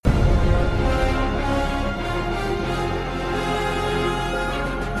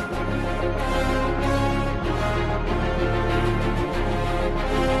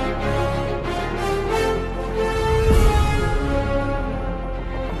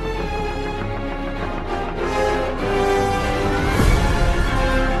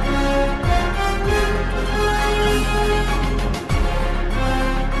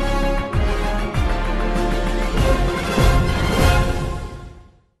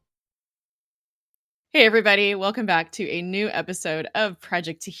Hey, everybody. Welcome back to a new episode of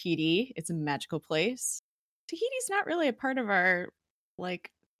Project Tahiti. It's a magical place. Tahiti's not really a part of our,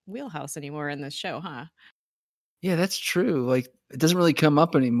 wheelhouse anymore in this show, huh? Yeah, that's true. Like, it doesn't really come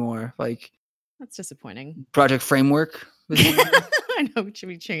up anymore. Like, That's disappointing. Project Framework. I know. Should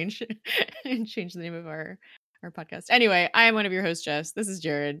we change and change the name of our podcast? Anyway, I am one of your hosts, Jess. This is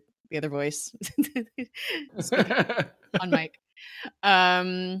Jared, the other voice. Speaking on mic.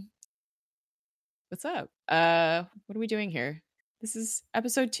 What's up? What are we doing here? This is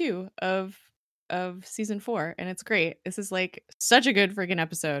episode 2 of season 4, and it's great. This is like such a good freaking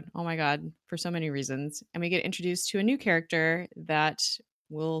episode. Oh my god, for so many reasons. And we get introduced to a new character that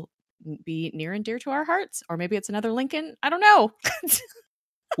will be near and dear to our hearts, or maybe it's another Lincoln. I don't know.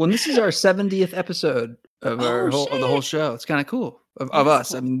 Well, this is our 70th episode of the whole show. It's kind of cool of us.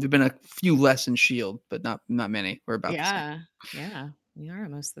 Cool. I mean, there've been a few less in Shield, but not many. We're about the same. Yeah. We are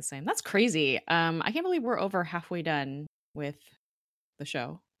almost the same. That's crazy. I can't believe we're over halfway done with the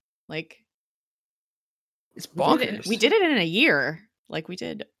show. Like, it's bonkers. We did it in a year.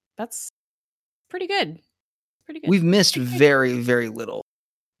 That's pretty good. Pretty good. We've missed very, very little.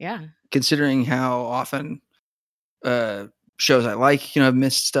 Yeah. Considering how often shows I like, have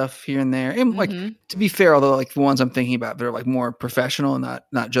missed stuff here and there. And like, to be fair, although like the ones I'm thinking about, they're like more professional and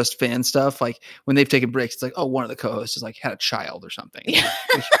not just fan stuff. Like when they've taken breaks, it's like, oh, one of the co-hosts has like had a child or something.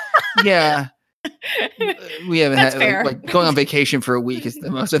 Yeah. We haven't had like going on vacation for a week is the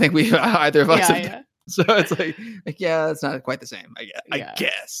most I think we either of us have done. So it's like that's not quite the same. I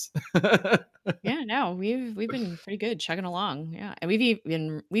guess. Yeah, no, we've been pretty good chugging along. Yeah, and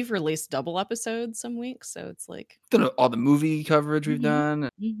we've released double episodes some weeks, so it's like all the movie coverage we've done.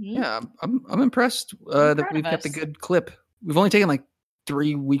 Yeah, I'm impressed that we've kept a good clip. We've only taken like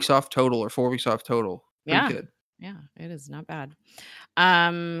 3 weeks off total or 4 weeks off total. Pretty good. Yeah, it is not bad.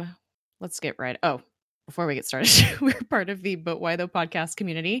 Let's get right. Oh, before we get started, we're part of the But Why Though podcast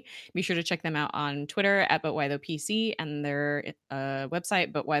community. Be sure to check them out on Twitter at But Why Though PC and their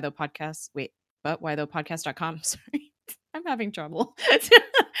website, But Why Though Podcast. Wait, ButWhyThoughPodcast.com. Sorry, I'm having trouble.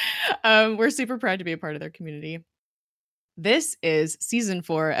 We're super proud to be a part of their community. This is season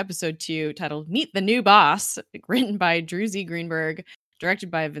 4, episode 2, titled "Meet the New Boss," written by Drew Z. Greenberg,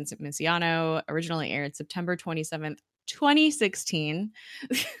 directed by Vincent Misiano. Originally aired September 27th, 2016.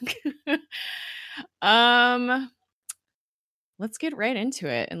 Let's get right into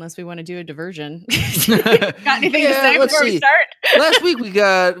it, unless we want to do a diversion. Got anything to say before we start? Last week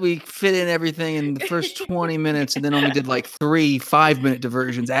we fit in everything in the first 20 minutes and then only did like 3 5-minute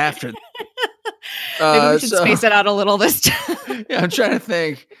diversions after. Maybe we should space it out a little this time. Yeah, I'm trying to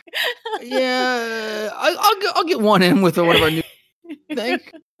think. Yeah, I'll get one in with one of our new things.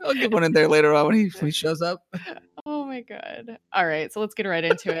 I'll get one in there later on when he shows up. Oh my god. All right, so let's get right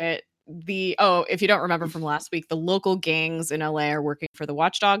into it. If you don't remember from last week, the local gangs in LA are working for the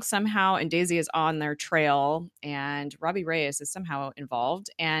Watchdogs somehow, and Daisy is on their trail, and Robbie Reyes is somehow involved,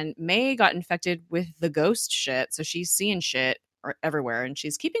 and May got infected with the ghost shit, so she's seeing shit everywhere, and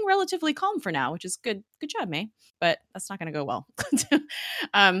she's keeping relatively calm for now, which is good. Good job, May. But that's not going to go well.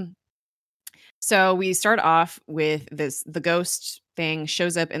 So we start off with the ghost thing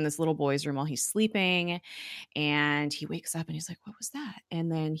shows up in this little boy's room while he's sleeping, and he wakes up and he's like, what was that?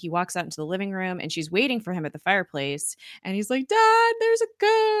 And then he walks out into the living room and she's waiting for him at the fireplace, and he's like, Dad, there's a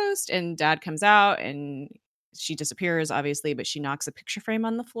ghost. And Dad comes out and she disappears, obviously, but she knocks a picture frame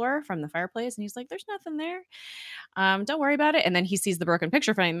on the floor from the fireplace, and he's like, there's nothing there. Don't worry about it. And then he sees the broken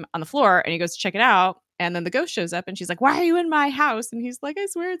picture frame on the floor and he goes to check it out. And then the ghost shows up and she's like, why are you in my house? And he's like, I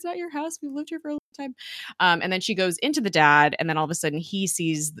swear it's not your house. We've lived here for a long time. And then she goes into the dad, and then all of a sudden he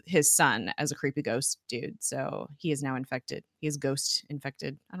sees his son as a creepy ghost dude. So he is now infected. He is ghost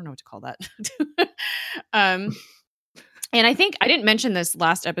infected. I don't know what to call that. And I think I didn't mention this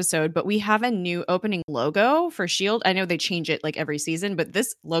last episode, but we have a new opening logo for S.H.I.E.L.D. I know they change it like every season, but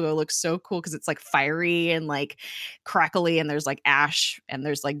this logo looks so cool because it's like fiery and like crackly, and there's like ash, and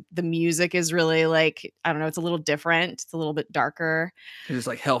there's like the music is really like, I don't know, it's a little different. It's a little bit darker. It's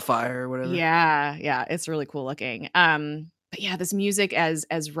like Hellfire or whatever. Yeah. It's really cool looking. But yeah, this music as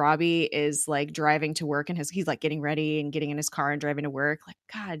Robbie is like driving to work, and he's like getting ready and getting in his car and driving to work. Like,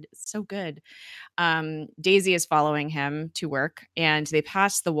 God, it's so good. Daisy is following him to work, and they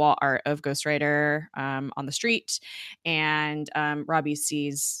pass the wall art of Ghost Rider on the street, and Robbie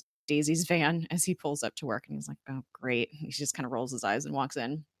sees Daisy's van as he pulls up to work, and he's like, oh, great. He just kind of rolls his eyes and walks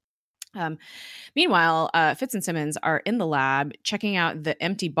in. Um, Meanwhile, Fitz and Simmons are in the lab checking out the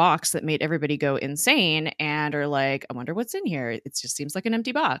empty box that made everybody go insane and are like, I wonder what's in here. It just seems like an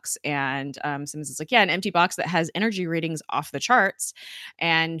empty box. And Simmons is like, yeah, an empty box that has energy readings off the charts.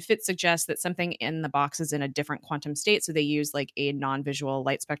 And Fitz suggests that something in the box is in a different quantum state. So they use like a non-visual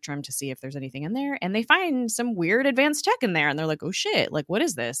light spectrum to see if there's anything in there. And they find some weird advanced tech in there. And they're like, oh shit, like, what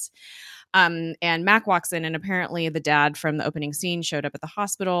is this? And Mac walks in, and apparently the dad from the opening scene showed up at the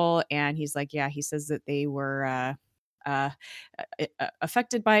hospital, and he's like, yeah, he says that they were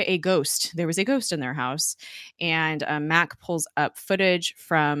affected by a ghost. There was a ghost in their house. And Mac pulls up footage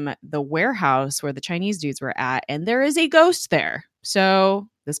from the warehouse where the Chinese dudes were at, and there is a ghost there. So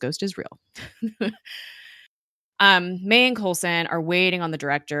this ghost is real. May and Coulson are waiting on the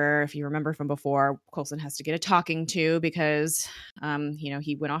director. If you remember from before, Coulson has to get a talking to because,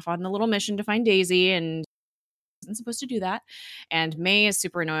 he went off on a little mission to find Daisy and wasn't supposed to do that. And May is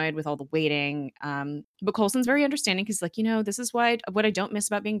super annoyed with all the waiting. But Coulson's very understanding. He's like, this is what I don't miss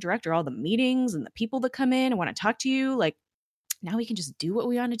about being director, all the meetings and the people that come in and want to talk to you. Like, now we can just do what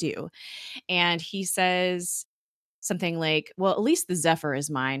we want to do. And he says something like, well, at least the Zephyr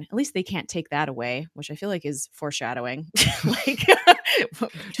is mine. At least they can't take that away, which I feel like is foreshadowing. Like,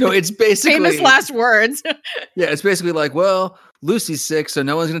 no, it's basically famous last words. Yeah, it's basically like, well, Lucy's sick, so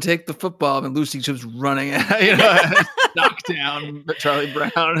no one's going to take the football. And Lucy keeps running, knock down Charlie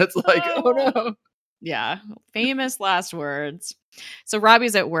Brown. It's like, oh no. Yeah, famous last words. So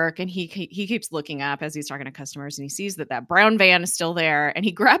Robbie's at work, and he keeps looking up as he's talking to customers, and he sees that brown van is still there, and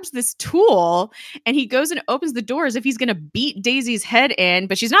he grabs this tool and he goes and opens the door as if he's going to beat Daisy's head in,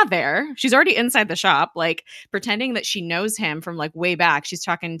 but she's not there. She's already inside the shop, like pretending that she knows him from like way back. She's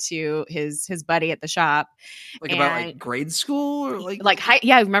talking to his buddy at the shop, like about like grade school or like high.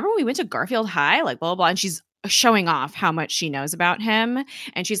 Yeah, remember when we went to Garfield High, like blah blah blah, and she's showing off how much she knows about him,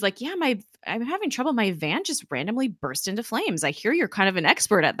 and she's like, yeah, I'm having trouble. My van just randomly burst into flames. I hear you're kind of an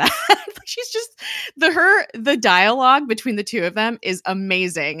expert at that. She's just the dialogue between the two of them is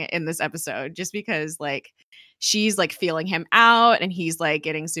amazing in this episode, just because like she's like feeling him out and he's like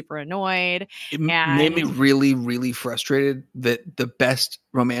getting super annoyed. It made me really, really frustrated that the best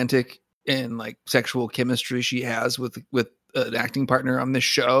romantic and like sexual chemistry she has with an acting partner on this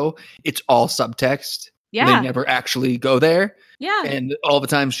show, it's all subtext. Yeah. They never actually go there. Yeah. And all the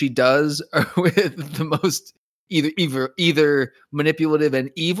time she does are with the most either manipulative and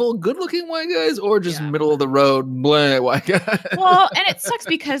evil good-looking white guys or just middle of the road bland white guys. Well, and it sucks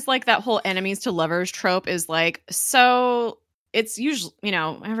because like that whole enemies to lovers trope is like, so it's usually,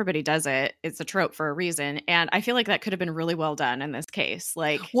 everybody does it. It's a trope for a reason. And I feel like that could have been really well done in this case.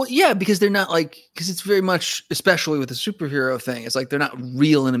 Like, well, yeah, because they're not because it's very much, especially with the superhero thing, it's like they're not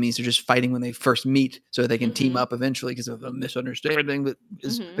real enemies. They're just fighting when they first meet so they can team up eventually because of a misunderstanding that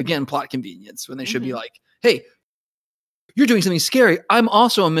is, again, plot convenience when they should be like, hey, you're doing something scary. I'm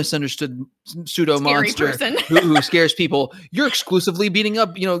also a misunderstood pseudo monster who scares people. You're exclusively beating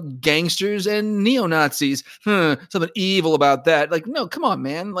up, gangsters and neo-Nazis. Something evil about that. Like, no, come on,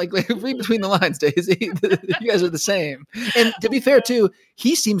 man. Like read between the lines, Daisy. You guys are the same. And to be fair, too,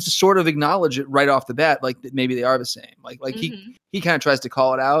 he seems to sort of acknowledge it right off the bat, like that maybe they are the same. Like he kind of tries to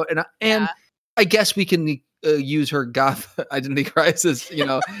call it out, and I guess we can use her goth identity crisis,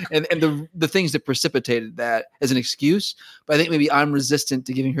 and the things that precipitated that as an excuse. But I think maybe I'm resistant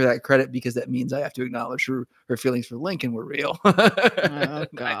to giving her that credit because that means I have to acknowledge her feelings for Lincoln were real. Oh,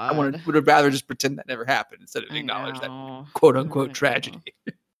 God. I would rather just pretend that never happened instead of acknowledge that quote unquote tragedy.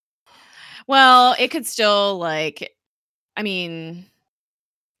 Well, it could still I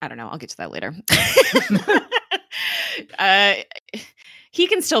don't know. I'll get to that later. He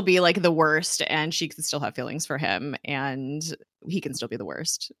can still be like the worst, and she can still have feelings for him, and he can still be the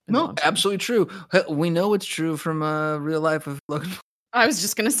worst. No, absolutely true. We know it's true from real life of Logan. I was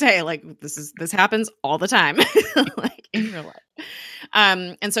just gonna say, like, this happens all the time, like in real life.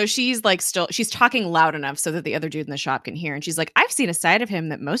 And so she's like, she's talking loud enough so that the other dude in the shop can hear, and she's like, I've seen a side of him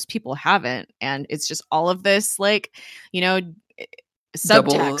that most people haven't, and it's just all of this, like,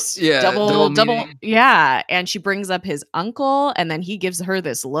 subtext, double, yeah. And she brings up his uncle, and then he gives her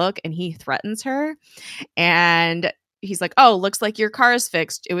this look, and he threatens her, and he's like, oh, looks like your car is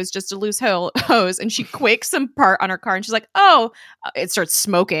fixed. It was just a loose hose. And she quakes some part on her car, and she's like, oh, it starts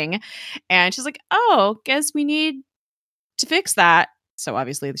smoking, and she's like, oh, guess we need to fix that. So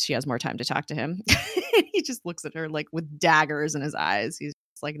obviously she has more time to talk to him. He just looks at her like with daggers in his eyes. He's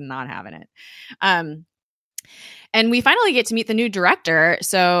just like not having it. And we finally get to meet the new director.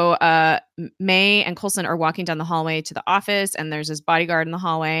 So May and Coulson are walking down the hallway to the office, and there's his bodyguard in the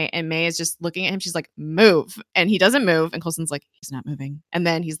hallway, and May is just looking at him. She's like, move. And he doesn't move. And Coulson's like, he's not moving. And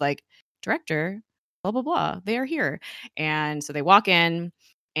then he's like, director, blah, blah, blah. They are here. And so they walk in,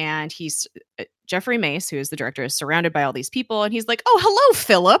 and he's Jeffrey Mace, who is the director, is surrounded by all these people. And he's like, oh, hello,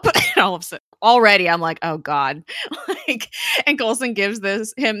 Philip. And all of a sudden, already I'm like, oh God. Like, and Coulson gives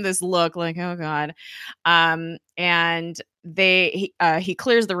him this look like, oh God. And he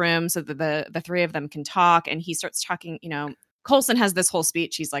clears the room so that the three of them can talk, and he starts talking, Coulson has this whole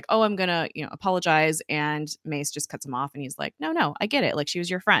speech. He's like, oh, I'm gonna, apologize. And Mace just cuts him off, and he's like, no, I get it. Like, she was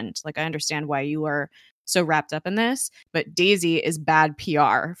your friend. Like, I understand why you are so wrapped up in this, but Daisy is bad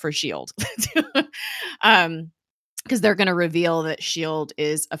PR for S.H.I.E.L.D. Because they're going to reveal that S.H.I.E.L.D.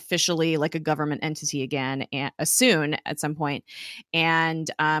 is officially like a government entity again soon at some point. And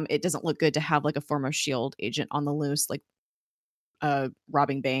it doesn't look good to have like a former S.H.I.E.L.D. agent on the loose, like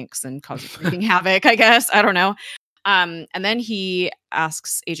robbing banks and wreaking havoc, I guess. I don't know. And then he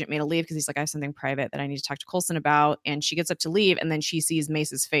asks Agent May to leave because he's like, I have something private that I need to talk to Coulson about. And she gets up to leave, and then she sees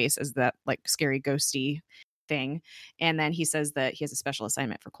Mace's face as that like scary ghosty thing. And then he says that he has a special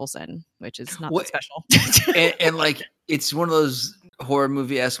assignment for Coulson, which is not that special. and like, it's one of those horror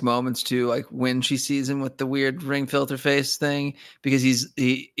movie-esque moments too, like when she sees him with the weird ring filter face thing, because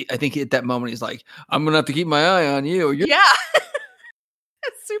I think at that moment he's like, I'm gonna have to keep my eye on you. Yeah.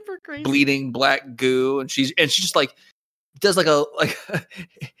 That's super crazy. Bleeding black goo, and she just like does like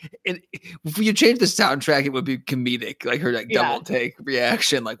if you change the soundtrack, it would be comedic, like her like double take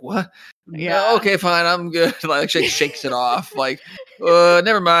reaction, like what? Yeah, no, okay, fine, I'm good. Like she shakes it off, like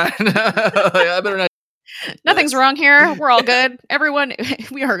never mind. I better not. Nothing's wrong here. We're all good. Everyone,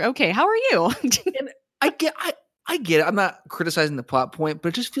 we are okay. How are you? And I get it. I'm not criticizing the plot point, but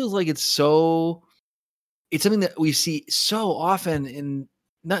it just feels like it's something that we see so often in,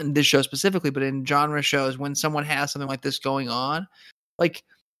 not in this show specifically, but in genre shows, when someone has something like this going on. Like,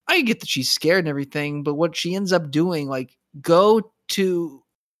 I get that she's scared and everything, but what she ends up doing, like, go to,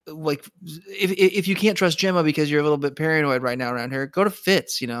 like, if you can't trust Gemma because you're a little bit paranoid right now around her, go to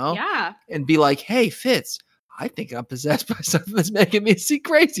Fitz, Yeah. And be like, hey, Fitz, I think I'm possessed by something that's making me see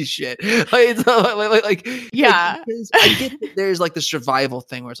crazy shit. Like, yeah. I get that there's like the survival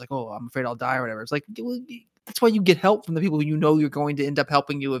thing where it's like, oh, I'm afraid I'll die or whatever. It's like, that's why you get help from the people who you're going to end up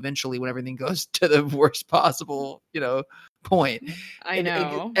helping you eventually when everything goes to the worst possible, point. I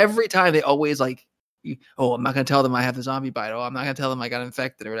know. And every time they always like, oh, I'm not going to tell them I have the zombie bite. Oh, I'm not going to tell them I got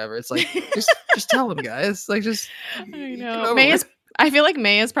infected or whatever. It's like, just tell them, guys. Like, just. I know. I feel like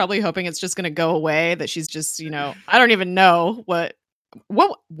May is probably hoping it's just going to go away, that she's just, I don't even know what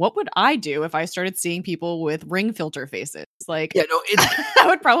would I do if I started seeing people with ring filter faces? Like, yeah, no, I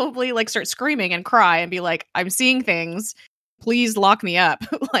would probably like start screaming and cry and be like, I'm seeing things. Please lock me up.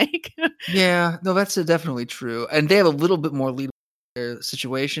 Like, yeah, no, that's definitely true. And they have a little bit more lead in their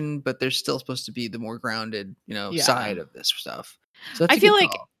situation, but they're still supposed to be the more grounded, side of this stuff. So that's I feel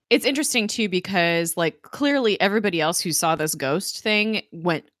like it's interesting too, because like clearly everybody else who saw this ghost thing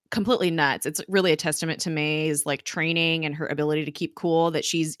went completely nuts. It's really a testament to May's like training and her ability to keep cool that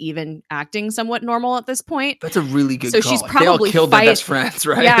she's even acting somewhat normal at this point. That's a really good call. She's probably they all killed their best friends,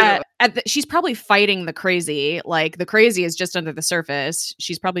 right? Yeah, she's probably fighting the crazy. Like, the crazy is just under the surface.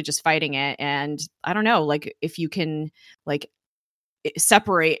 She's probably just fighting it. And I don't know, like, if you can like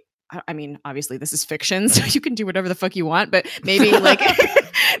separate. I mean, obviously this is fiction, so you can do whatever the fuck you want, but maybe like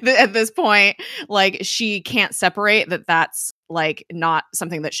at this point, like, she can't separate that's like not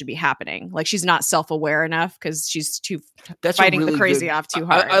something that should be happening. Like, she's not self-aware enough because she's fighting the crazy off too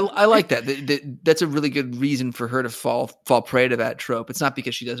hard. I like that. That's a really good reason for her to fall prey to that trope. It's not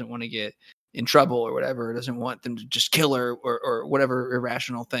because she doesn't want to get in trouble or whatever, doesn't want them to just kill her or whatever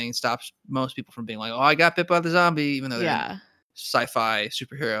irrational thing stops most people from being like, oh, I got bit by the zombie, even though they're in sci-fi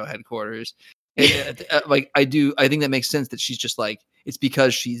superhero headquarters. Like, I think that makes sense that she's just like, it's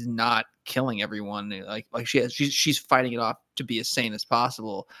because she's not killing everyone. Like she's fighting it off to be as sane as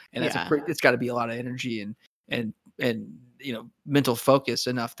possible. And it's got to be a lot of energy and mental focus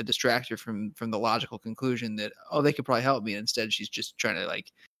enough to distract her from the logical conclusion that, oh, they could probably help me. And instead she's just trying to like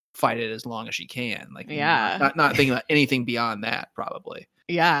fight it as long as she can. Like, not thinking about anything beyond that, probably.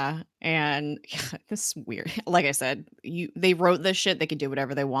 Yeah. And this is weird. Like I said, they wrote this shit. They could do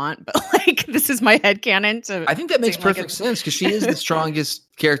whatever they want, but like, this is my headcanon. I think that makes perfect sense because she is the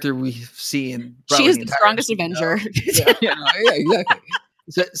strongest character we've seen. She is the strongest Avenger. Yeah, exactly.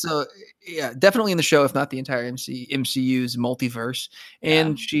 So yeah, definitely in the show, if not the entire MCU's multiverse.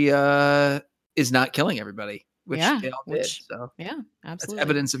 And she is not killing everybody. which Yeah. they all did. Which, So yeah, that's absolutely.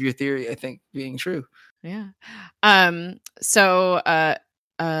 evidence of your theory, I think, being true. Yeah. So,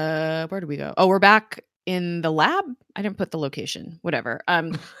 where do we go? Oh, we're back in the lab. I didn't put the location. Whatever.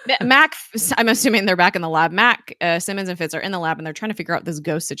 Mac. I'm assuming they're back in the lab. Mac, Simmons, and Fitz are in the lab, and they're trying to figure out this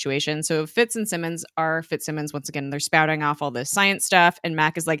ghost situation. So Fitz and Simmons are Fitzsimmons once again. They're spouting off all this science stuff, and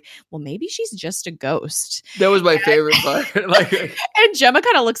Mac is like, "Well, maybe she's just a ghost." That was my favorite part. Like, and Gemma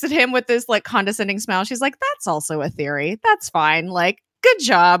kind of looks at him with this like condescending smile. She's like, "That's also a theory. That's fine. Like, good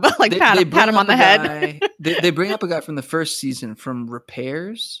job." Like, pat him on the head. They bring up a guy from the first season from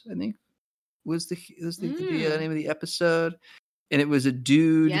Repairs, I think was the name of the episode, and it was a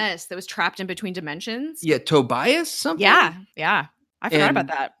dude. Yes, that was trapped in between dimensions. Yeah, Tobias something. Yeah. I forgot about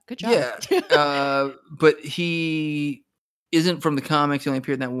that. Good job. Yeah, but he isn't from the comics. He only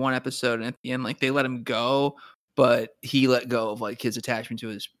appeared in that one episode, and at the end, like, they let him go, but he let go of like his attachment to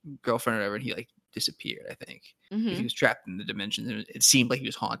his girlfriend or whatever, and he like disappeared. I think he was trapped in the dimensions, and it seemed like he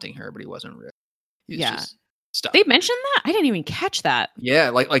was haunting her, but he wasn't real. He was just stuck. They mentioned that? I didn't even catch that. Yeah,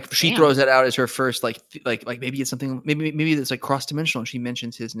 like she throws that out as her first like maybe it's something, maybe it's like cross dimensional, and she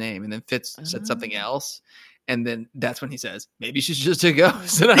mentions his name, and then Fitz said something else, and then that's when he says maybe she's just a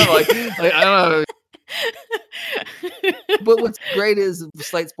ghost, and I'm like I don't know. But what's great is,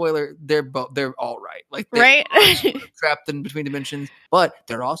 slight spoiler, they're all right. Like, right, trapped in between dimensions, but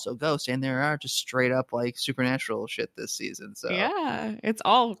they're also ghosts, and there are just straight up like supernatural shit this season. So yeah, it's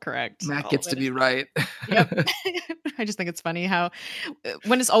all correct. Matt gets to be right. Yep. I just think it's funny how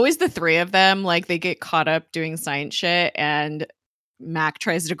when it's always the three of them, like, they get caught up doing science shit, and Mac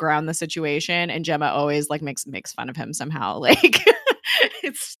tries to ground the situation, and Gemma always like makes fun of him somehow. Like,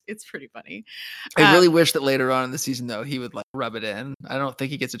 it's pretty funny. I really wish that later on in the season, though, he would like rub it in. I don't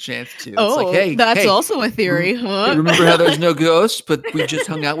think he gets a chance to. It's like, hey, that's also a theory. Huh? Remember how there's no ghosts, but we just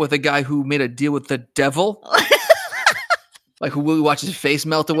hung out with a guy who made a deal with the devil? Like, who will watch his face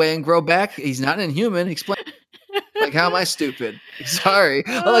melt away and grow back? He's not an inhuman. Explain. Like, how am I stupid? Sorry.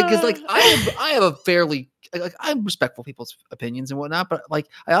 Like, because like I have a fairly, like, I'm respectful of people's opinions and whatnot, but like,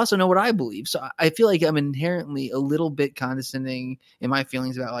 I also know what I believe. So I feel like I'm inherently a little bit condescending in my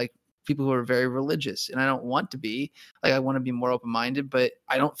feelings about like people who are very religious, and I don't want to be. Like, I want to be more open-minded, but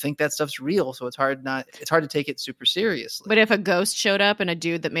I don't think that stuff's real, so it's hard to take it super seriously. But if a ghost showed up and a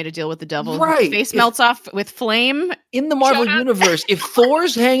dude that made a deal with the devil, right, face melts off with flame in the Marvel universe, if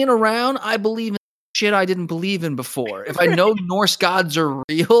Thor's hanging around, I believe in shit I didn't believe in before. If I know Norse gods are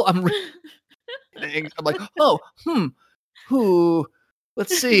real, I'm like, who?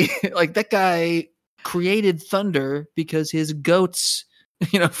 Let's see. Like, that guy created thunder because his goats,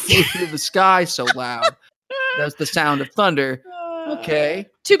 flew through the sky so loud. That's the sound of thunder. Okay.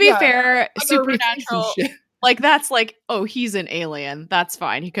 To be fair, supernatural. Like, that's like, oh, he's an alien. That's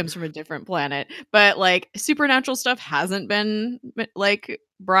fine. He comes from a different planet. But like, supernatural stuff hasn't been like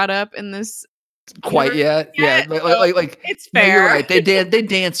brought up in this quite yet. Yeah, like it's fair. No, you're right. They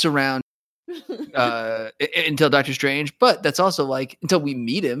dance around until Doctor Strange, but that's also like until we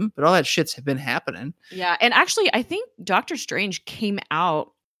meet him. But all that shit's been happening. Yeah, and actually, I think Doctor Strange came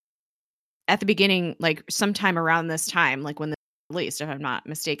out at the beginning, like sometime around this time, like when the released, if I'm not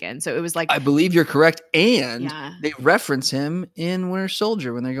mistaken. So it was like, I believe you're correct, and they reference him in Winter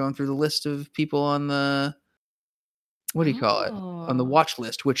Soldier when they're going through the list of people on the. What do you call it? On the watch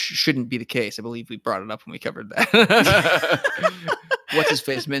list, which shouldn't be the case. I believe we brought it up when we covered that. What's his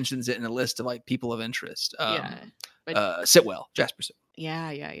face mentions it in a list of like people of interest. Sitwell, Jasper Sitwell.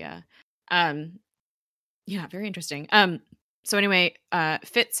 Yeah. Very interesting. So anyway,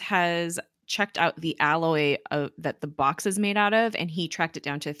 Fitz has checked out the alloy that the box is made out of, and he tracked it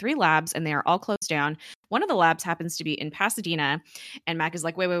down to 3 labs, and they are all closed down. One of the labs happens to be in Pasadena, and Mac is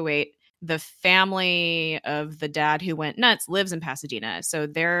like, wait. The family of the dad who went nuts lives in Pasadena. So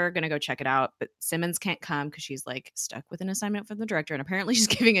they're going to go check it out. But Simmons can't come because she's like stuck with an assignment from the director. And apparently she's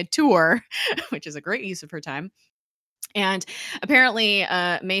giving a tour, which is a great use of her time. And apparently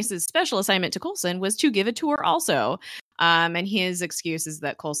Mace's special assignment to Coulson was to give a tour also. And his excuse is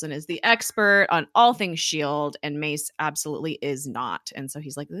that Coulson is the expert on all things S.H.I.E.L.D. and Mace absolutely is not. And so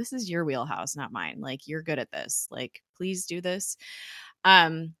he's like, this is your wheelhouse, not mine. Like, you're good at this. Like, please do this.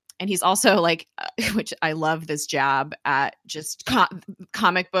 And he's also like, which I love this jab at just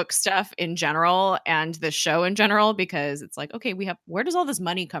comic book stuff in general and the show in general, because it's like, okay, where does all this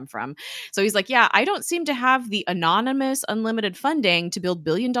money come from? So he's like, yeah, I don't seem to have the anonymous unlimited funding to build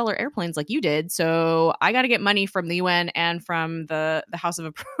billion-dollar airplanes like you did. So I got to get money from the UN and from the House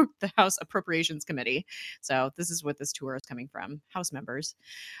Appropriations Committee. So this is what this tour is coming from, House members.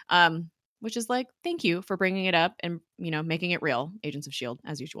 Which is like, thank you for bringing it up and, making it real, Agents of S.H.I.E.L.D.,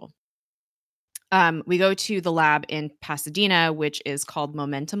 as usual. We go to the lab in Pasadena, which is called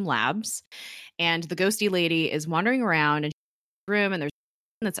Momentum Labs. And the ghosty lady is wandering around in a room, and there's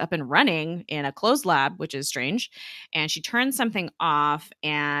that's up and running in a closed lab, which is strange. And she turns something off,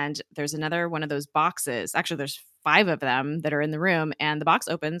 and there's another one of those boxes. Actually, there's 5 of them that are in the room, and the box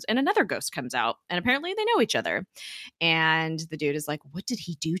opens and another ghost comes out. And apparently they know each other. And the dude is like, what did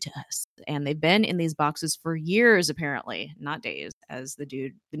he do to us? And they've been in these boxes for years, apparently, not days, as the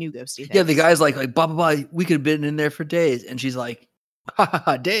new ghosty thinks. Yeah, the guy's like blah, blah, blah. We could have been in there for days. And she's like, ha, ha,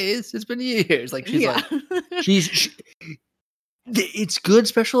 ha, days? It's been years. Like, she's like, it's good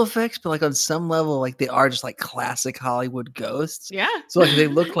special effects, but like on some level, like they are just like classic Hollywood ghosts. Yeah. So like they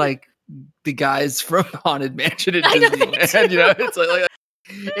look like the guys from Haunted Mansion at Disneyland. You know, it's like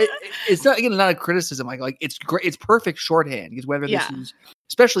it's not, again, not a criticism. Like it's great. It's perfect shorthand, because whether this is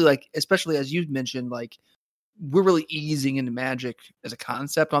especially as you mentioned, like we're really easing into magic as a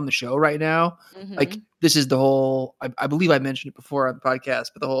concept on the show right now. Mm-hmm. Like this is the whole. I believe I mentioned it before on the podcast,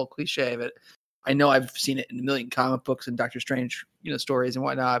 but the whole cliche of it. I know I've seen it in a million comic books and Doctor Strange, stories and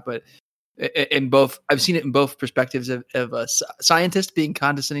whatnot, but I've seen it in both perspectives of a scientist being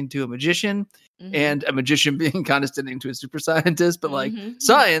condescending to a magician, mm-hmm. and a magician being condescending to a super scientist. But like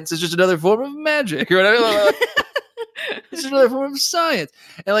science is just another form of magic or whatever. It's just another form of science,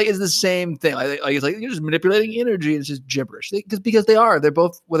 and like it's the same thing. Like it's like you're just manipulating energy. It's just gibberish because they're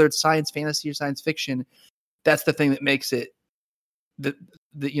both, whether it's science fantasy or science fiction. That's the thing that makes it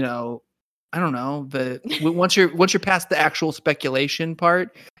I don't know, but once you're past the actual speculation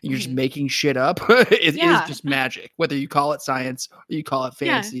part, and you're just making shit up. It is just magic. Whether you call it science or you call it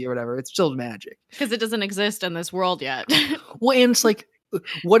fantasy or whatever, it's still magic because it doesn't exist in this world yet. Well, and it's like,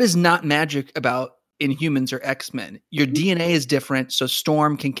 what is not magic about Inhumans or X-Men? Your DNA is different, so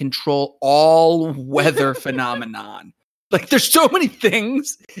Storm can control all weather phenomenon. Like, there's so many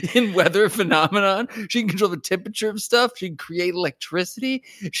things in weather phenomenon. She can control the temperature of stuff. She can create electricity.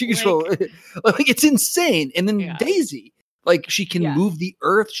 She can control, like it's insane. And then Daisy, like she can move the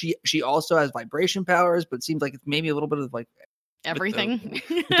earth. She also has vibration powers, but it seems like it's maybe a little bit of like everything.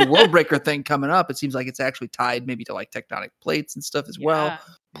 With the World Breaker thing coming up, it seems like it's actually tied maybe to like tectonic plates and stuff as well.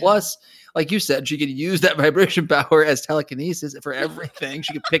 Plus, like you said, she could use that vibration power as telekinesis for everything.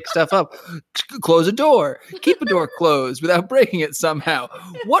 She could pick stuff up, close a door, keep a door closed without breaking it somehow.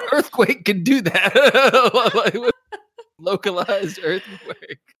 What earthquake can do that? Localized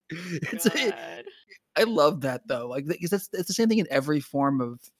earthquake. I love that though. Like, because it's the same thing in every form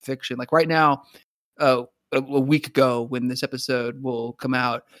of fiction. Like right now, a week ago when this episode will come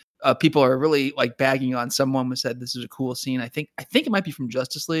out, people are really like bagging on. Someone was said this is a cool scene. I think it might be from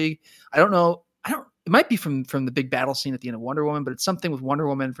Justice League. I don't know. It might be from the big battle scene at the end of Wonder Woman, but it's something with Wonder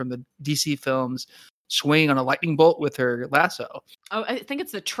Woman from the DC films swinging on a lightning bolt with her lasso. Oh, I think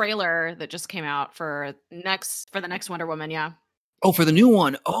it's the trailer that just came out for the next Wonder Woman. Yeah. Oh, for the new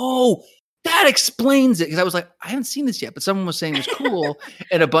one. Oh, that explains it, because I was like, I haven't seen this yet, but someone was saying it was cool,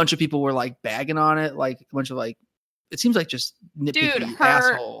 and a bunch of people were like bagging on it, like a bunch of like, it seems like just nitpicky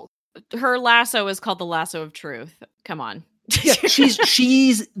assholes. Her lasso is called the Lasso of Truth. Come on. Yeah,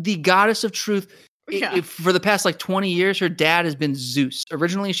 she's the goddess of truth. If for the past like 20 years, her dad has been Zeus.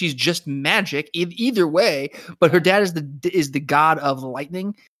 Originally, she's just magic. Either way, but her dad is the god of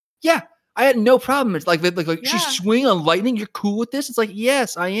lightning. Yeah. I had no problem. It's like she's swinging on lightning. You're cool with this? It's like,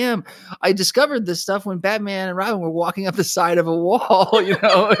 yes, I am. I discovered this stuff when Batman and Robin were walking up the side of a wall,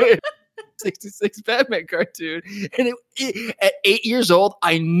 66 Batman cartoon. And at 8 years old,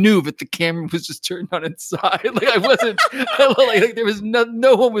 I knew that the camera was just turned on its side. Like I wasn't, like there was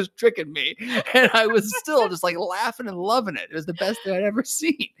no one was tricking me. And I was still just like laughing and loving it. It was the best thing I'd ever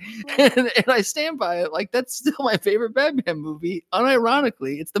seen. And I stand by it. Like that's still my favorite Batman movie.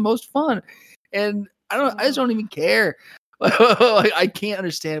 Unironically, it's the most fun. And I just don't even care. I can't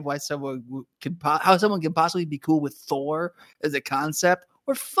understand why someone can possibly be cool with Thor as a concept,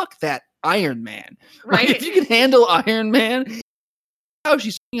 or fuck that Iron Man. Right? If you can handle Iron Man, how is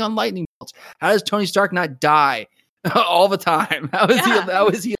she swinging on lightning bolts? How does Tony Stark not die all the time? How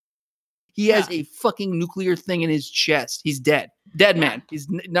is he? He has a fucking nuclear thing in his chest. He's dead. Dead man. He's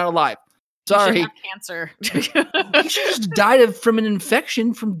not alive. Sorry. He cancer. He should just died from an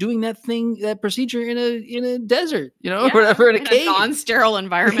infection from doing that procedure in a desert, whatever, in a cave. A non-sterile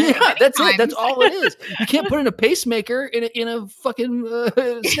environment. Yeah, that's it. That's all it is. You can't put in a pacemaker in a fucking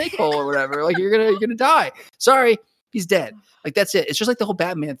snake hole or whatever. Like you're gonna die. Sorry, he's dead. Like that's it. It's just like the whole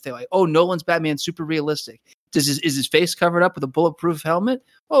Batman thing. Like, oh, Nolan's Batman's super realistic. Is his face covered up with a bulletproof helmet?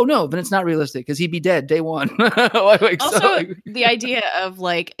 Oh no, then it's not realistic because he'd be dead day one. The idea of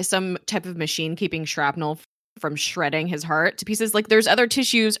like some type of machine keeping shrapnel from shredding his heart to pieces. Like there's other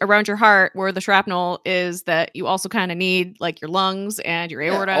tissues around your heart where the shrapnel is that you also kind of need, like your lungs and your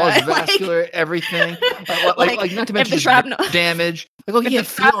aorta, all his vascular, everything. Like not to mention the shrapnel damage. Like, you can't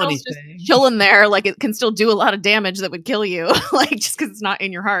feel anything. Just chilling there, like it can still do a lot of damage that would kill you, like just because it's not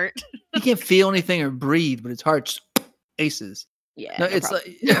in your heart. You can't feel anything or breathe, but his heart's aces. Yeah, no, it's like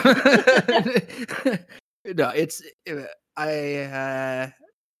no, it's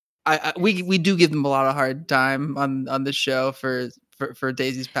we do give them a lot of hard time on this show for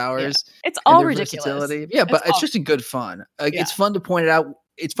Daisy's powers. Yeah. It's all ridiculous. Versatility. Yeah, but it's just a good fun. Like it's fun to point it out.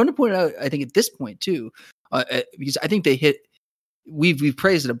 It's fun to point it out. I think at this point too, because I think they hit. We've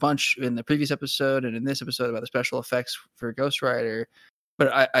praised it a bunch in the previous episode and in this episode about the special effects for Ghost Rider.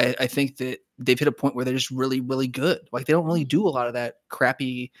 But I think that they've hit a point where they're just really, really good. Like they don't really do a lot of that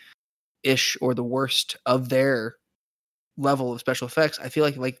crappy-ish or the worst of their level of special effects. I feel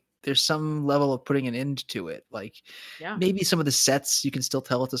like there's some level of putting an end to it. Like maybe some of the sets you can still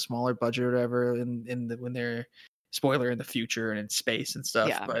tell it's a smaller budget or whatever when they're spoiler in the future and in space and stuff.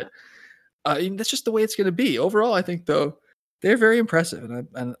 Yeah. But that's just the way it's going to be. Overall, I think though they're very impressive,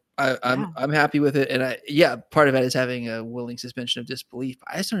 and I'm happy with it. And part of that is having a willing suspension of disbelief.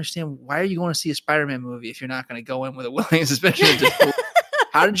 I just don't understand, why are you going to see a Spider-Man movie if you're not going to go in with a willing suspension of disbelief?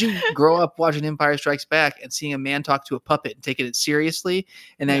 How did you grow up watching Empire Strikes Back and seeing a man talk to a puppet and taking it seriously,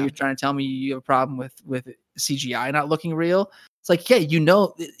 and now you're trying to tell me you have a problem with CGI not looking real? It's like,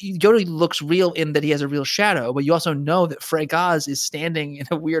 Yoda looks real in that he has a real shadow, but you also know that Frank Oz is standing in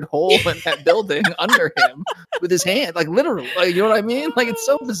a weird hole in that building under him with his hand, like literally. Like, you know what I mean? Like, it's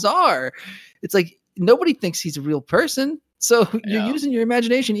so bizarre. It's like nobody thinks he's a real person, so you're using your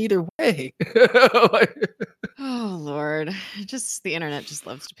imagination either way. Oh Lord, just the internet just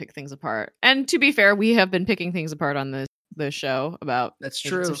loves to pick things apart. And to be fair, we have been picking things apart on the show about that's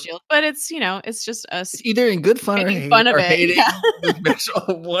true. But it's it's just us. It's either in good fun or fun of it. Hating. Yeah.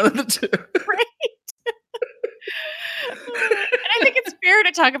 One of the two. Right. And I think it's fair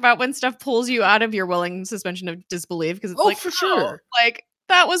to talk about when stuff pulls you out of your willing suspension of disbelief, because it's for sure. Like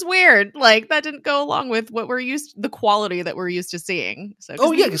that was weird. Like that didn't go along with what we're the quality that we're used to seeing. So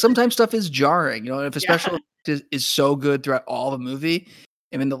because sometimes stuff is jarring. You know, if a special is so good throughout all the movie,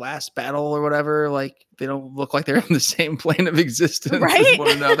 and in the last battle or whatever, like they don't look like they're on the same plane of existence as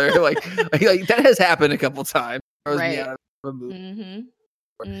one another. like that has happened a couple times. Right. Out of a movie. Mm-hmm.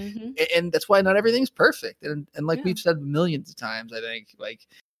 Mm-hmm. And that's why not everything's perfect. And like we've said millions of times, I think like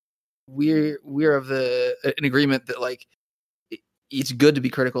we're of an agreement that like it's good to be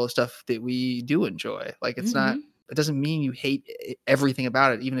critical of stuff that we do enjoy. Like it's not. It doesn't mean you hate everything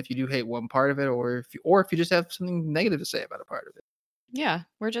about it, even if you do hate one part of it, or if you just have something negative to say about a part of it. Yeah,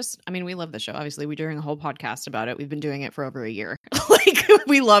 we love the show. Obviously, we're doing a whole podcast about it. We've been doing it for over a year. Like,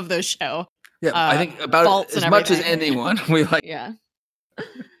 we love the show. Yeah, I think about it as much as anyone. We like. Yeah.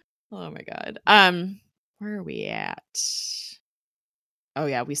 Oh my God. Where are we at? Oh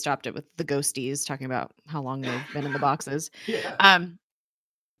yeah, we stopped it with the ghosties, talking about how long they've been in the boxes. Yeah.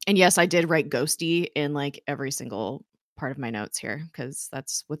 And yes, I did write ghosty in like every single part of my notes here, because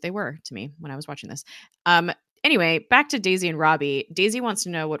that's what they were to me when I was watching this. Anyway, back to Daisy and Robbie. Daisy wants to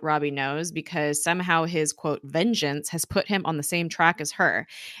know what Robbie knows, because somehow his, quote, vengeance has put him on the same track as her.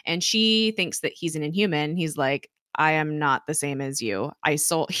 And she thinks that he's an Inhuman. He's like, I am not the same as you.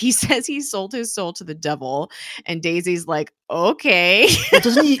 He says he sold his soul to the devil. And Daisy's like, okay. Well,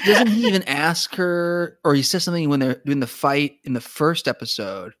 doesn't he even ask her, or he says something when they're doing the fight in the first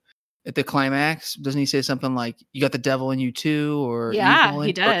episode at the climax? Doesn't he say something like, you got the devil in you too? Or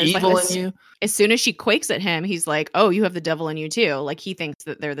he does. Evil in you? As soon as she quakes at him, he's like, oh, you have the devil in you too. Like he thinks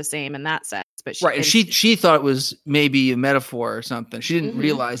that they're the same in that sense. But she thought it was maybe a metaphor or something. She didn't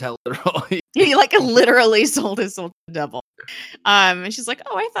realize how literal he like literally sold his soul to the devil. And she's like,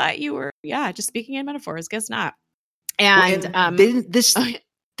 oh, I thought you were just speaking in metaphors. Guess not. And they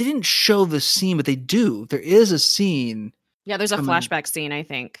didn't show the scene, but they do. There is a scene. Yeah, there's a flashback scene, I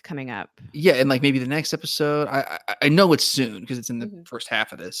think, coming up. Yeah, and like maybe the next episode. I know it's soon because it's in the first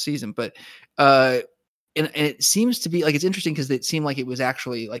half of this season, but and it seems to be like, it's interesting because it seemed like it was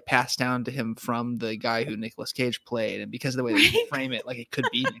actually like passed down to him from the guy who Nicolas Cage played, and because of the way they frame it, like it could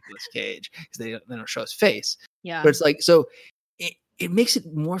be Nicolas Cage because they don't show his face. Yeah, but it's like, so it makes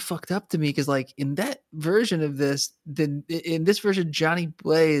it more fucked up to me, because like in that version of this, then in this version, Johnny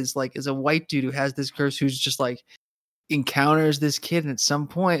Blaze like is a white dude who has this curse, who's just like encounters this kid, and at some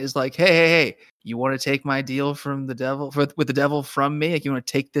point is like, hey, you want to take my deal from the devil with the devil from me? Like, you want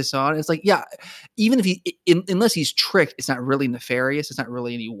to take this on? It's like, yeah, even if unless he's tricked, it's not really nefarious. It's not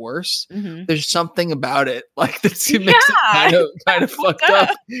really any worse. Mm-hmm. There's something about it like that makes it kind of fucked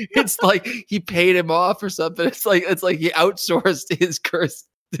up. It's like he paid him off or something. It's like he outsourced his curse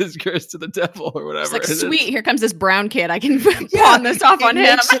to the devil or whatever. It's like, sweet, here comes this brown kid. I can pawn this off on him. It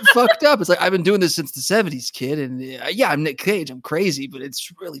makes it fucked up. It's like, I've been doing this since the 70s, kid. And I'm Nick Cage. I'm crazy, but it's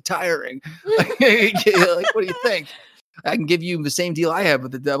really tiring. Like, what do you think? I can give you the same deal I have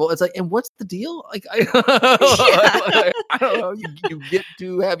with the devil. It's like, and what's the deal? Like, I don't know. You get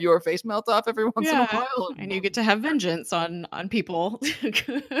to have your face melt off every once in a while. And you get to have vengeance on people.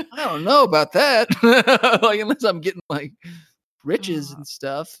 I don't know about that. Like, unless I'm getting like riches and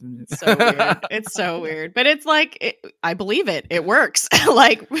stuff. So weird. It's so weird, but it's like I believe it. It works.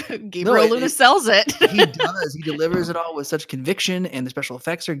 Like Gabriel Luna sells it. He does. He delivers it all with such conviction, and the special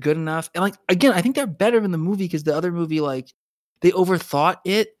effects are good enough. And like, again, I think they're better in the movie because the other movie, like, they overthought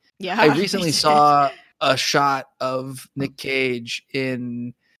it. Yeah. I recently saw a shot of Nick Cage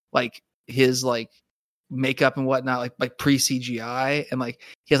in like his like makeup and whatnot, like pre CGI, and like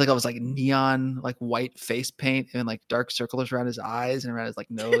he has like all this like neon like white face paint and like dark circles around his eyes and around his like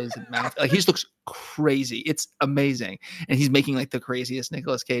nose and mouth. Like, he just looks crazy. It's amazing, and he's making like the craziest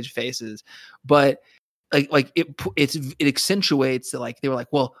Nicolas Cage faces. But like it accentuates that, like, they were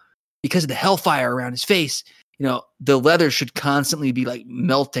like, well, because of the hellfire around his face, you know, the leather should constantly be like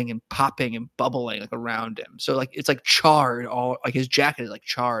melting and popping and bubbling like around him. So like, it's like charred all, like his jacket is like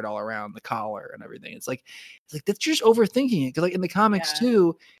charred all around the collar and everything. It's like that's just overthinking it. Cause like in the comics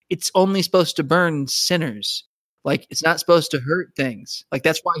too, it's only supposed to burn sinners. Like, it's not supposed to hurt things. Like,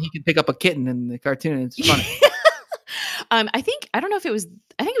 that's why he can pick up a kitten in the cartoon and it's funny. I think it was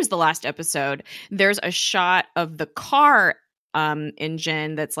the last episode. There's a shot of the car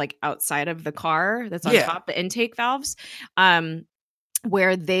engine that's like outside of the car that's on top, the intake valves,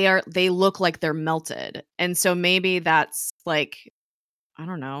 where they look like they're melted. And so maybe that's like, I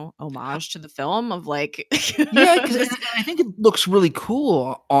don't know, homage to the film of like because I think it looks really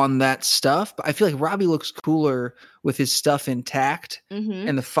cool on that stuff, but I feel like Robbie looks cooler with his stuff intact,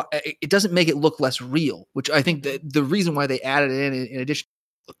 and it doesn't make it look less real, which I think the reason why they added it in addition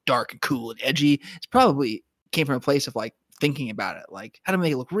to look dark and cool and edgy, it's probably came from a place of like thinking about it, like how to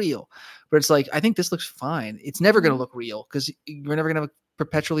make it look real. But it's like, I think this looks fine. It's never going to look real because you're never going to have a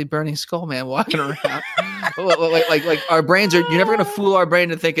perpetually burning skull man walking around. like our brains are, you're never going to fool our brain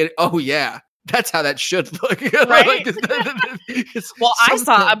to think it, oh yeah, that's how that should look. Right? Well, I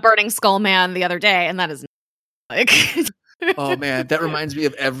saw a burning skull man the other day, and that is like oh man, that reminds me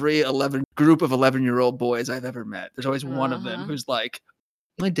of every group of 11-year-old boys I've ever met. There's always one of them who's like,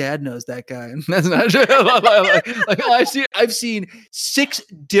 my dad knows that guy. And that's not true. Like, I've seen 6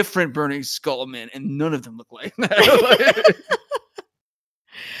 different burning skull men, and none of them look like that.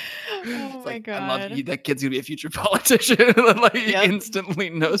 Oh my god! I love you. That kid's gonna be a future politician. Like, he instantly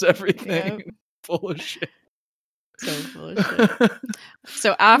knows everything. Yep. Full of shit. So full of shit.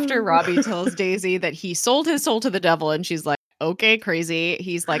 So after Robbie tells Daisy that he sold his soul to the devil, and she's like, okay, crazy.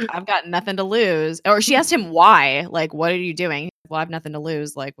 He's like, I've got nothing to lose. Or she asked him why. Like, what are you doing? Well, I have nothing to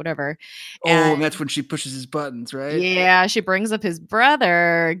lose. Like, whatever. And that's when she pushes his buttons, right? Yeah, she brings up his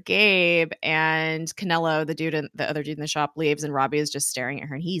brother, Gabe, and Canelo, the other dude in the shop, leaves, and Robbie is just staring at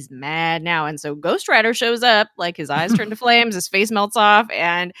her, and he's mad now. And so Ghost Rider shows up, like his eyes turn to flames, his face melts off,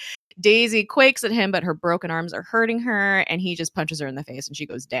 and Daisy quakes at him, but her broken arms are hurting her, and he just punches her in the face, and she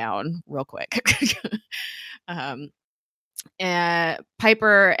goes down real quick. And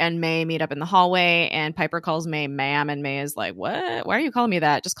Piper and May meet up in the hallway, and Piper calls May ma'am, and May is like, what? Why are you calling me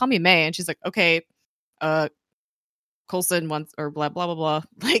that? Just call me May. And she's like, okay, Coulson wants, or blah, blah, blah, blah.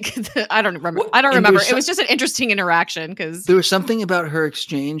 Like, I don't remember. It was just an interesting interaction because there was something about her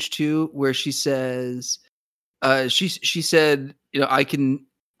exchange too, where she says, she said, you know, I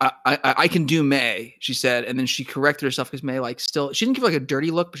can do May, she said, and then she corrected herself because May, like, still, she didn't give like a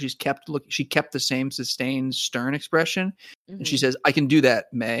dirty look, but she kept the same sustained stern expression. And she says, I can do that,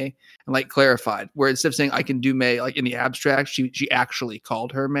 May, and like clarified, where instead of saying I can do May, like in the abstract, she actually